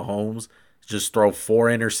Patrick Mahomes just throw 4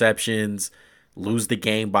 interceptions, lose the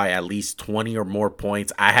game by at least 20 or more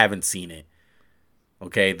points. I haven't seen it.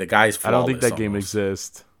 Okay, the guy's flawless. I don't think that game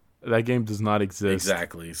exists. That game does not exist.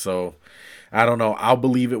 Exactly. So, I don't know. I'll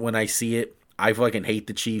believe it when I see it. I fucking hate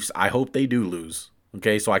the Chiefs. I hope they do lose.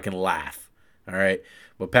 Okay, so I can laugh. All right?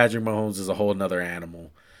 But Patrick Mahomes is a whole nother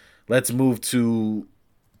animal. Let's move to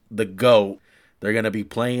the GOAT. They're going to be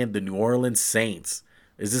playing the New Orleans Saints.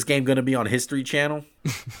 Is this game going to be on History Channel?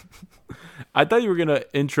 I thought you were going to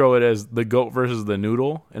intro it as the GOAT versus the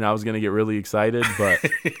Noodle, and I was going to get really excited, but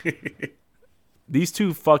these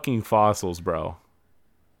two fucking fossils, bro.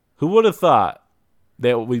 Who would have thought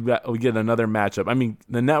that we get another matchup? I mean,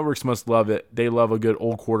 the networks must love it. They love a good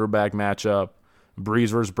old quarterback matchup.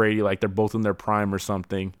 Breeze versus Brady, like they're both in their prime or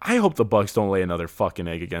something. I hope the Bucs don't lay another fucking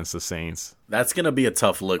egg against the Saints. That's going to be a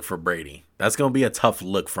tough look for Brady. That's going to be a tough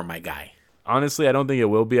look for my guy. Honestly, I don't think it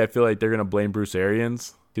will be. I feel like they're going to blame Bruce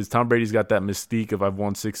Arians because Tom Brady's got that mystique of I've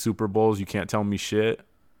won 6 Super Bowls. You can't tell me shit.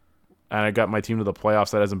 And I got my team to the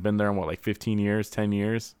playoffs that hasn't been there in, 15 years, 10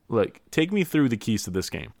 years? Look, take me through the keys to this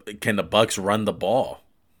game. Can the Bucs run the ball?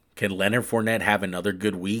 Can Leonard Fournette have another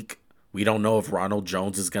good week? We don't know if Ronald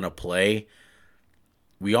Jones is going to play.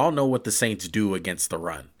 We all know what the Saints do against the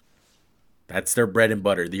run. That's their bread and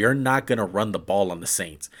butter. You're not going to run the ball on the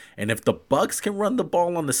Saints. And if the Bucs can run the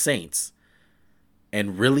ball on the Saints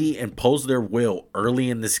and really impose their will early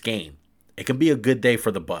in this game, it can be a good day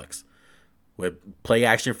for the Bucs. With play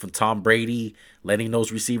action from Tom Brady, letting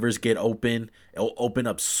those receivers get open, it'll open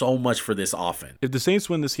up so much for this offense. If the Saints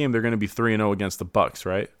win this game, they're going to be 3-0 against the Bucs,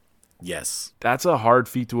 right? Yes. That's a hard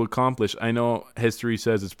feat to accomplish. I know history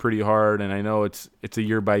says it's pretty hard, and I know it's a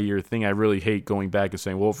year-by-year thing. I really hate going back and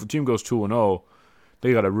saying, well, if a team goes 2-0,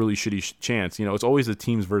 they got a really shitty chance. It's always the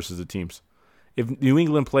teams versus the teams. If New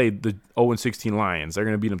England played the 0-16 Lions, they're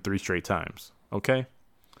going to beat them 3 straight times, okay?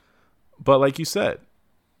 But like you said,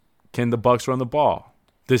 can the Bucs run the ball?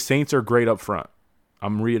 The Saints are great up front.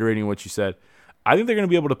 I'm reiterating what you said. I think they're going to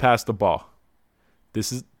be able to pass the ball.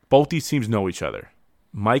 Both these teams know each other.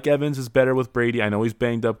 Mike Evans is better with Brady. I know he's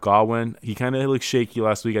banged up. Godwin, he kind of looked shaky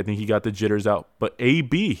last week. I think he got the jitters out. But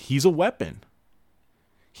AB, he's a weapon.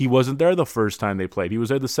 He wasn't there the first time they played. He was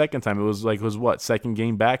there the second time. It was what, second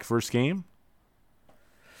game back, first game?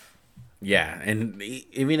 Yeah, and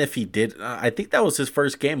even if he did, I think that was his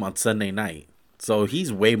first game on Sunday night. So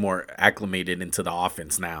he's way more acclimated into the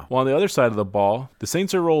offense now. Well, on the other side of the ball, the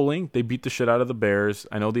Saints are rolling. They beat the shit out of the Bears.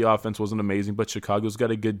 I know the offense wasn't amazing, but Chicago's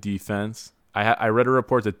got a good defense. I read a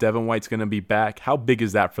report that Devin White's going to be back. How big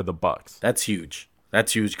is that for the Bucs? That's huge.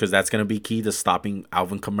 That's huge because that's going to be key to stopping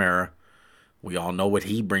Alvin Kamara. We all know what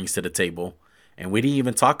he brings to the table. And we didn't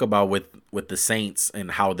even talk about with the Saints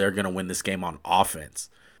and how they're going to win this game on offense.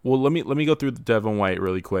 Well, let me go through the Devin White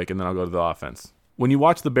really quick, and then I'll go to the offense. When you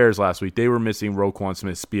watch the Bears last week, they were missing Roquan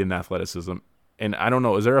Smith's speed and athleticism. And I don't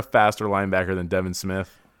know, is there a faster linebacker than Devin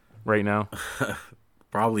Smith right now?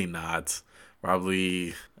 Probably not.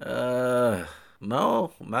 Probably,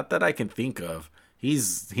 no, not that I can think of.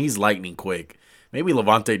 He's lightning quick. Maybe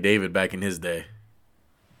Levante David back in his day.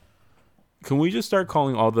 Can we just start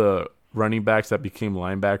calling all the running backs that became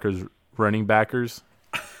linebackers running backers?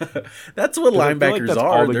 That's what linebackers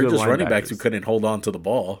are. They're just running backs who linebackers. couldn't hold on to the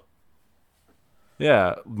ball.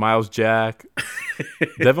 Yeah, Miles Jack.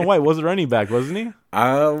 Devin White was a running back, wasn't he?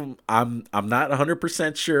 I'm not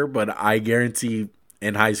 100% sure, but I guarantee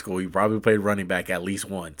in high school he probably played running back at least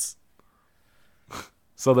once.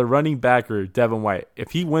 So the running backer, Devin White, if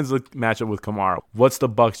he wins the matchup with Kamara, what's the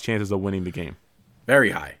Bucs' chances of winning the game? Very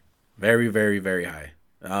high. Very, very, very high.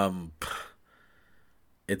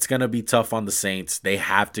 It's going to be tough on the Saints. They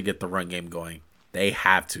have to get the run game going. They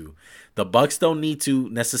have to. The Bucs don't need to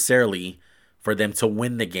necessarily for them to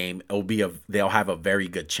win the game. They'll have a very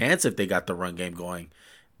good chance if they got the run game going,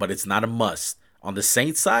 but it's not a must. On the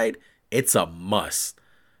Saints side, it's a must.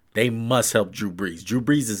 They must help Drew Brees. Drew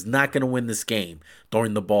Brees is not going to win this game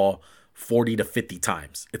throwing the ball 40 to 50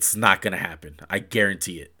 times. It's not going to happen. I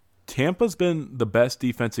guarantee it. Tampa's been the best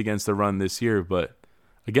defense against the run this year, but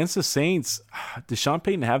against the Saints, does Sean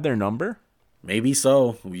Payton have their number? Maybe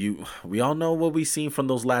so. We all know what we've seen from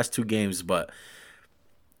those last 2 games, but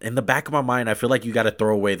in the back of my mind, I feel like you got to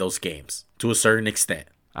throw away those games to a certain extent.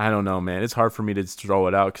 I don't know, man. It's hard for me to throw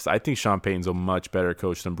it out because I think Sean Payton's a much better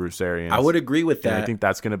coach than Bruce Arians. I would agree with that. And I think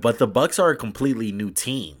that's going to. But the Bucs are a completely new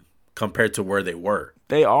team compared to where they were.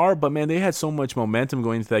 They are, but man, they had so much momentum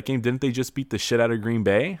going into that game. Didn't they just beat the shit out of Green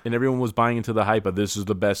Bay? And everyone was buying into the hype of this is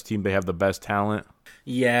the best team. They have the best talent.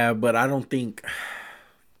 Yeah, but I don't think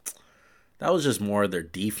that was just more of their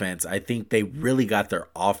defense. I think they really got their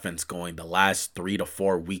offense going the last 3 to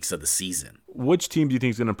 4 weeks of the season. Which team do you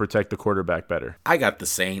think is going to protect the quarterback better? I got the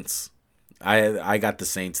Saints. I got the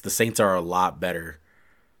Saints. The Saints are a lot better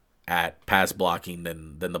at pass blocking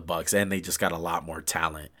than the Bucs, and they just got a lot more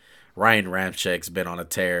talent. Ryan Ramchek's been on a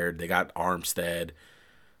tear. They got Armstead.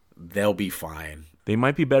 They'll be fine. They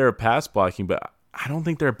might be better at pass blocking, but I don't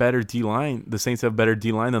think they're a better D-line. The Saints have better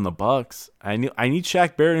D-line than the Bucs. I need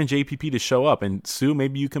Shaq Barrett and JPP to show up. And Sue,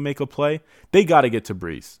 maybe you can make a play. They got to get to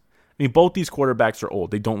Brees. I mean, both these quarterbacks are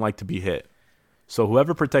old. They don't like to be hit. So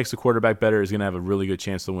whoever protects the quarterback better is going to have a really good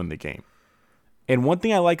chance to win the game. And one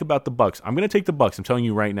thing I like about the Bucs, I'm going to take the Bucs. I'm telling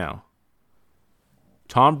you right now.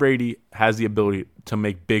 Tom Brady has the ability to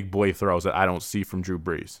make big boy throws that I don't see from Drew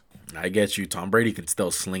Brees. I get you. Tom Brady can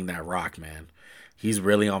still sling that rock, man. He's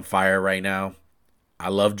really on fire right now. I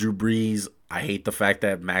love Drew Brees. I hate the fact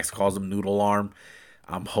that Max calls him noodle arm.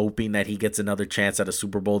 I'm hoping that he gets another chance at a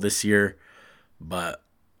Super Bowl this year. But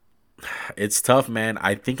it's tough, man.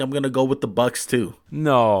 I think I'm going to go with the Bucs too.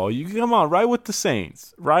 No, you come on. Ride with the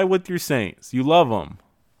Saints. Ride with your Saints. You love them.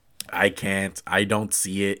 I can't. I don't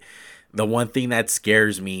see it. The one thing that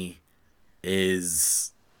scares me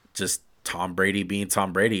is just Tom Brady being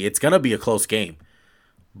Tom Brady. It's going to be a close game.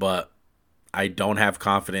 But I don't have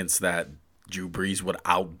confidence that Drew Brees would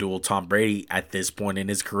outduel Tom Brady at this point in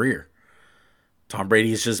his career. Tom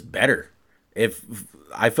Brady is just better. If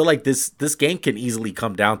I feel like this game can easily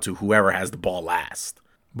come down to whoever has the ball last.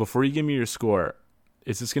 Before you give me your score,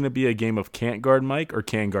 Is this going to be a game of can't guard Mike or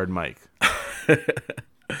can guard Mike?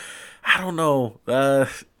 I don't know.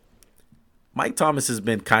 Mike Thomas has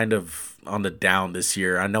been kind of on the down this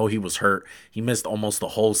year. I know he was hurt. He missed almost the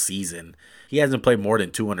whole season. He hasn't played more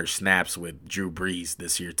than 200 snaps with Drew Brees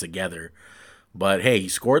this year together. But, hey, he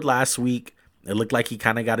scored last week. It looked like he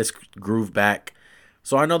kind of got his groove back.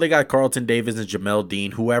 So I know they got Carlton Davis and Jamel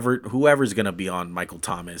Dean, whoever's going to be on Michael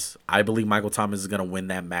Thomas. I believe Michael Thomas is going to win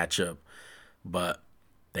that matchup. But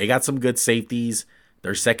they got some good safeties.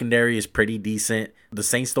 Their secondary is pretty decent. The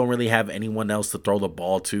Saints don't really have anyone else to throw the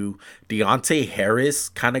ball to. Deontay Harris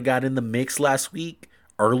kind of got in the mix last week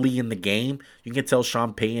early in the game. You can tell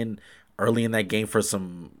Sean Payton early in that game for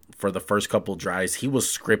the first couple drives, he was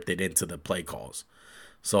scripted into the play calls.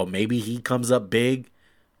 So maybe he comes up big.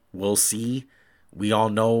 We'll see. We all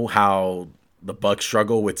know how the Bucs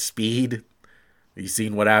struggle with speed. You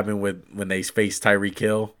seen what happened when they faced Tyreek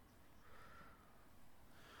Hill?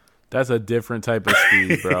 That's a different type of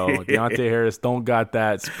speed, bro. Deontay Harris don't got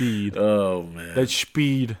that speed. Oh, man. That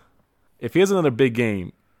speed. If he has another big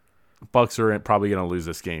game, Bucs are probably going to lose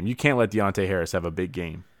this game. You can't let Deontay Harris have a big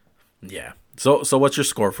game. Yeah. So what's your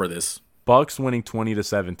score for this? Bucs winning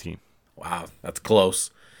 20-17. Wow, that's close.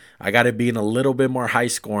 I got it being a little bit more high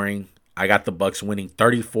scoring. I got the Bucs winning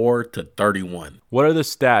 34-31. What are the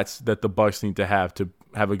stats that the Bucs need to have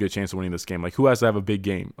a good chance of winning this game? Like, who has to have a big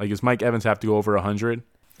game? Like, does Mike Evans have to go over 100?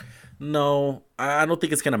 No, I don't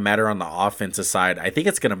think it's going to matter on the offensive side. I think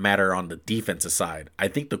it's going to matter on the defensive side. I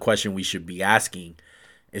think the question we should be asking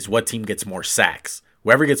is what team gets more sacks.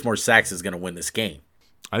 Whoever gets more sacks is going to win this game.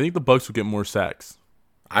 I think the Bucs will get more sacks.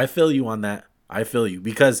 I feel you on that. I feel you.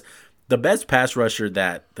 Because the best pass rusher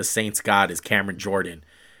that the Saints got is Cameron Jordan.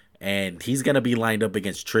 And he's going to be lined up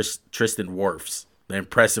against Tristan Wirfs, the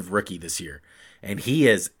impressive rookie this year. And he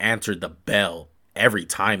has answered the bell every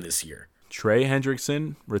time this year. Trey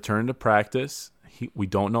Hendrickson returned to practice. We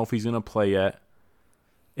don't know if he's going to play yet.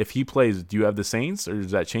 If he plays, do you have the Saints, or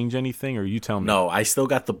does that change anything, or you tell me? No, I still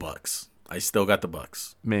got the Bucs.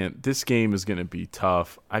 Man, this game is going to be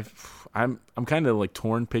tough. I'm kind of like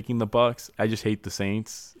torn picking the Bucs. I just hate the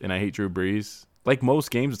Saints, and I hate Drew Brees. Like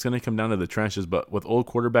most games, it's going to come down to the trenches, but with old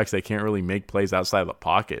quarterbacks, they can't really make plays outside of the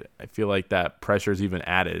pocket. I feel like that pressure is even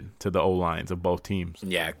added to the O-lines of both teams.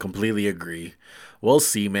 Yeah, completely agree. We'll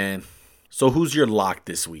see, man. So who's your lock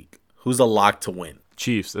this week? Who's a lock to win?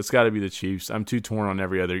 Chiefs. It's got to be the Chiefs. I'm too torn on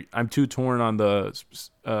every other. I'm too torn on the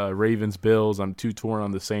Ravens, Bills. I'm too torn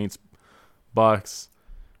on the Saints, Bucks.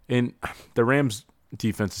 And the Rams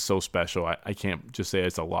defense is so special. I can't just say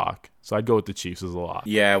it's a lock. So I'd go with the Chiefs as a lock.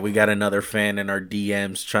 Yeah, we got another fan in our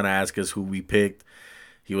DMs trying to ask us who we picked.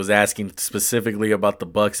 He was asking specifically about the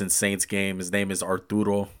Bucks and Saints game. His name is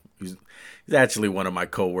Arturo. He's actually one of my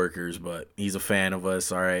coworkers, but he's a fan of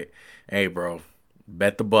us. All right. Hey, bro,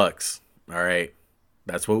 bet the Bucks. All right.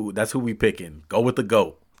 That's who we picking. Go with the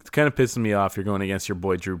GOAT. It's kind of pissing me off. You're going against your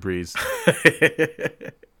boy Drew Brees.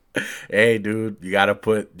 Hey, dude, you gotta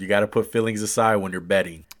put feelings aside when you're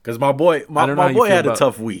betting. Because my boy had a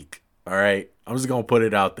tough week. All right. I'm just gonna put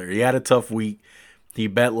it out there. He had a tough week. He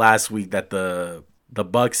bet last week that the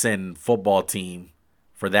Bucks and football team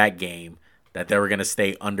for that game that they were gonna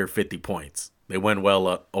stay under 50 points. They went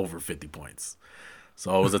well over 50 points.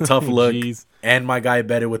 So it was a tough look. And my guy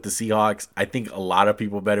betted with the Seahawks. I think a lot of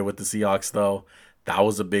people betted with the Seahawks, though. That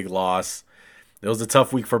was a big loss. It was a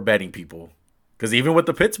tough week for betting people. Because even with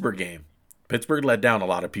the Pittsburgh game, Pittsburgh let down a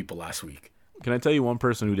lot of people last week. Can I tell you one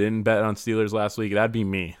person who didn't bet on Steelers last week? That'd be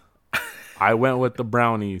me. I went with the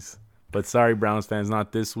Brownies. But sorry, Browns fans,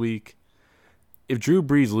 not this week. If Drew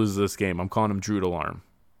Brees loses this game, I'm calling him Drood Alarm.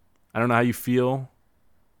 I don't know how you feel,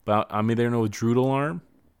 but I'm either going to go with Drood Alarm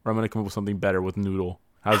or I'm going to come up with something better with Noodle.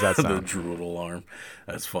 How's that sound? The Drood Alarm.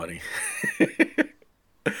 That's funny.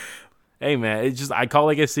 Hey, man, it's just I call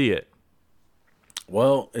like I see it.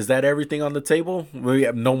 Well, is that everything on the table? We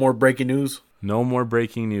have no more breaking news? No more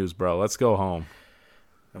breaking news, bro. Let's go home.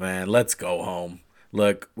 Man, let's go home.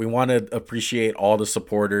 Look, we want to appreciate all the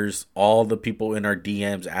supporters, all the people in our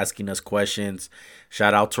DMs asking us questions.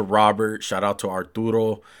 Shout out to Robert. Shout out to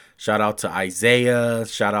Arturo. Shout out to Isaiah.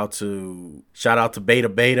 Shout out to Beta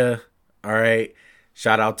Beta. All right.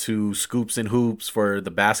 Shout out to Scoops and Hoops for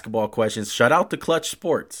the basketball questions. Shout out to Clutch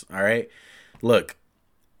Sports. All right. Look,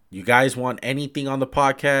 you guys want anything on the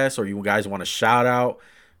podcast or you guys want a shout out,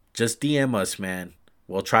 just DM us, man.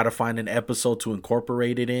 We'll try to find an episode to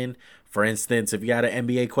incorporate it in. For instance, if you got an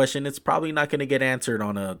NBA question, it's probably not going to get answered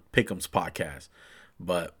on a Pick'ems podcast.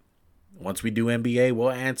 But once we do NBA,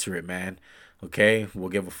 we'll answer it, man. Okay? We'll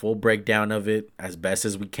give a full breakdown of it as best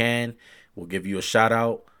as we can. We'll give you a shout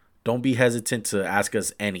out. Don't be hesitant to ask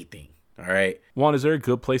us anything. All right. Juan, is there a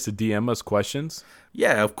good place to DM us questions?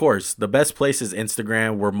 Yeah, of course. The best place is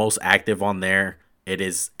Instagram. We're most active on there. It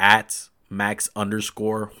is at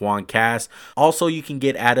Max_JuanCast. Also, you can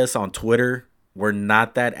get at us on Twitter. We're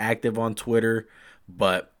not that active on Twitter,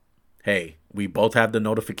 but hey, we both have the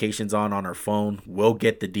notifications on our phone. We'll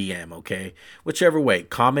get the DM, okay? Whichever way.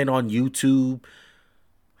 Comment on YouTube.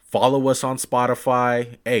 Follow us on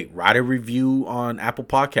Spotify. Hey, write a review on Apple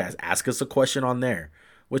Podcasts. Ask us a question on there.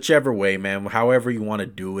 Whichever way, man. However you want to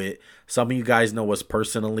do it. Some of you guys know us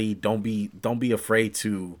personally. Don't be afraid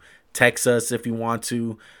to text us if you want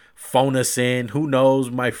to. Phone us in. Who knows?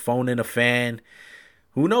 We might phone in a fan.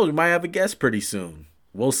 Who knows? We might have a guest pretty soon.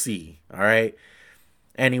 We'll see. All right.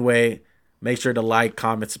 Anyway, make sure to like,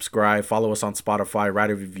 comment, subscribe. Follow us on Spotify.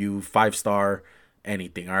 Write a review. 5-star.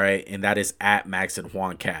 Anything. All right. And that is at Max and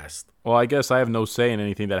Juan Cast. Well, I guess I have no say in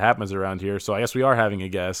anything that happens around here. So I guess we are having a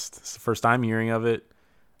guest. It's the first time hearing of it.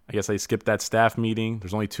 I guess I skipped that staff meeting.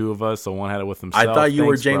 There's only 2 of us, so one had it with himself. I thought you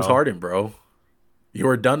were James Harden, bro. You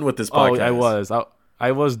were done with this podcast. Oh,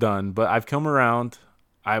 I was done, but I've come around.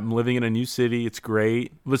 I'm living in a new city. It's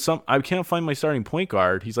great. But I can't find my starting point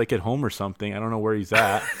guard. He's like at home or something. I don't know where he's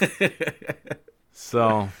at.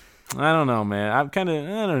 So, I don't know, man. I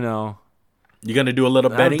don't know. You going to do a little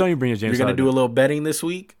betting? Don't you bring a James You're going to Harden. do a little betting this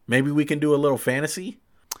week? Maybe we can do a little fantasy?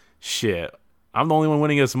 Shit. I'm the only one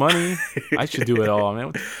winning us money. I should do it all,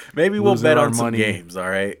 man. Maybe we'll bet on some games, all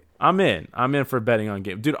right? I'm in for betting on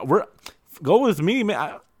games. Dude, go with me,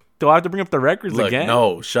 man. Do I have to bring up the records again?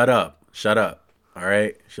 No, shut up. All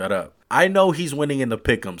right? Shut up. I know he's winning in the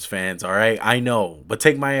pick'ems, fans, all right? I know. But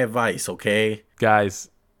take my advice, okay? Guys,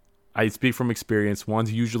 I speak from experience.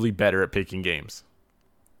 Juan's usually better at picking games.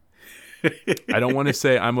 I don't want to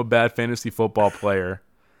say I'm a bad fantasy football player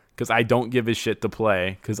because I don't give a shit to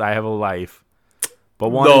play because I have a life. But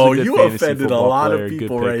Juan is a good you fantasy offended a football lot player, of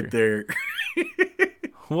people right there.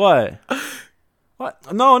 What?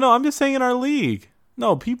 No, I'm just saying in our league.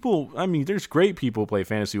 No, people, I mean, there's great people who play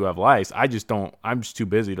fantasy who have lives. I'm just too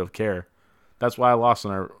busy to care. That's why I lost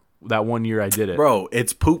in that 1 year I did it. Bro,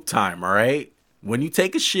 it's poop time, all right? When you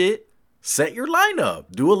take a shit, set your lineup.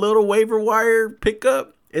 Do a little waiver wire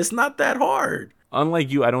pickup. It's not that hard. Unlike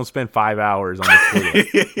you, I don't spend 5 hours on the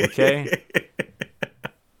toilet, okay?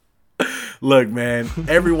 Look, man,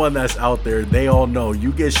 everyone that's out there, they all know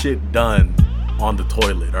you get shit done on the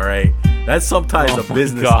toilet, all right? That's sometimes a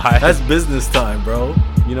business. God. That's business time, bro.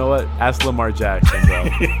 You know what? Ask Lamar Jackson, bro.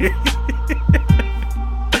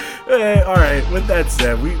 Hey, all right, with that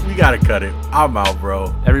said, we got to cut it. I'm out,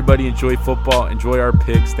 bro. Everybody enjoy football. Enjoy our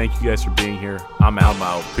picks. Thank you guys for being here. I'm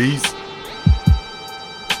out. Peace.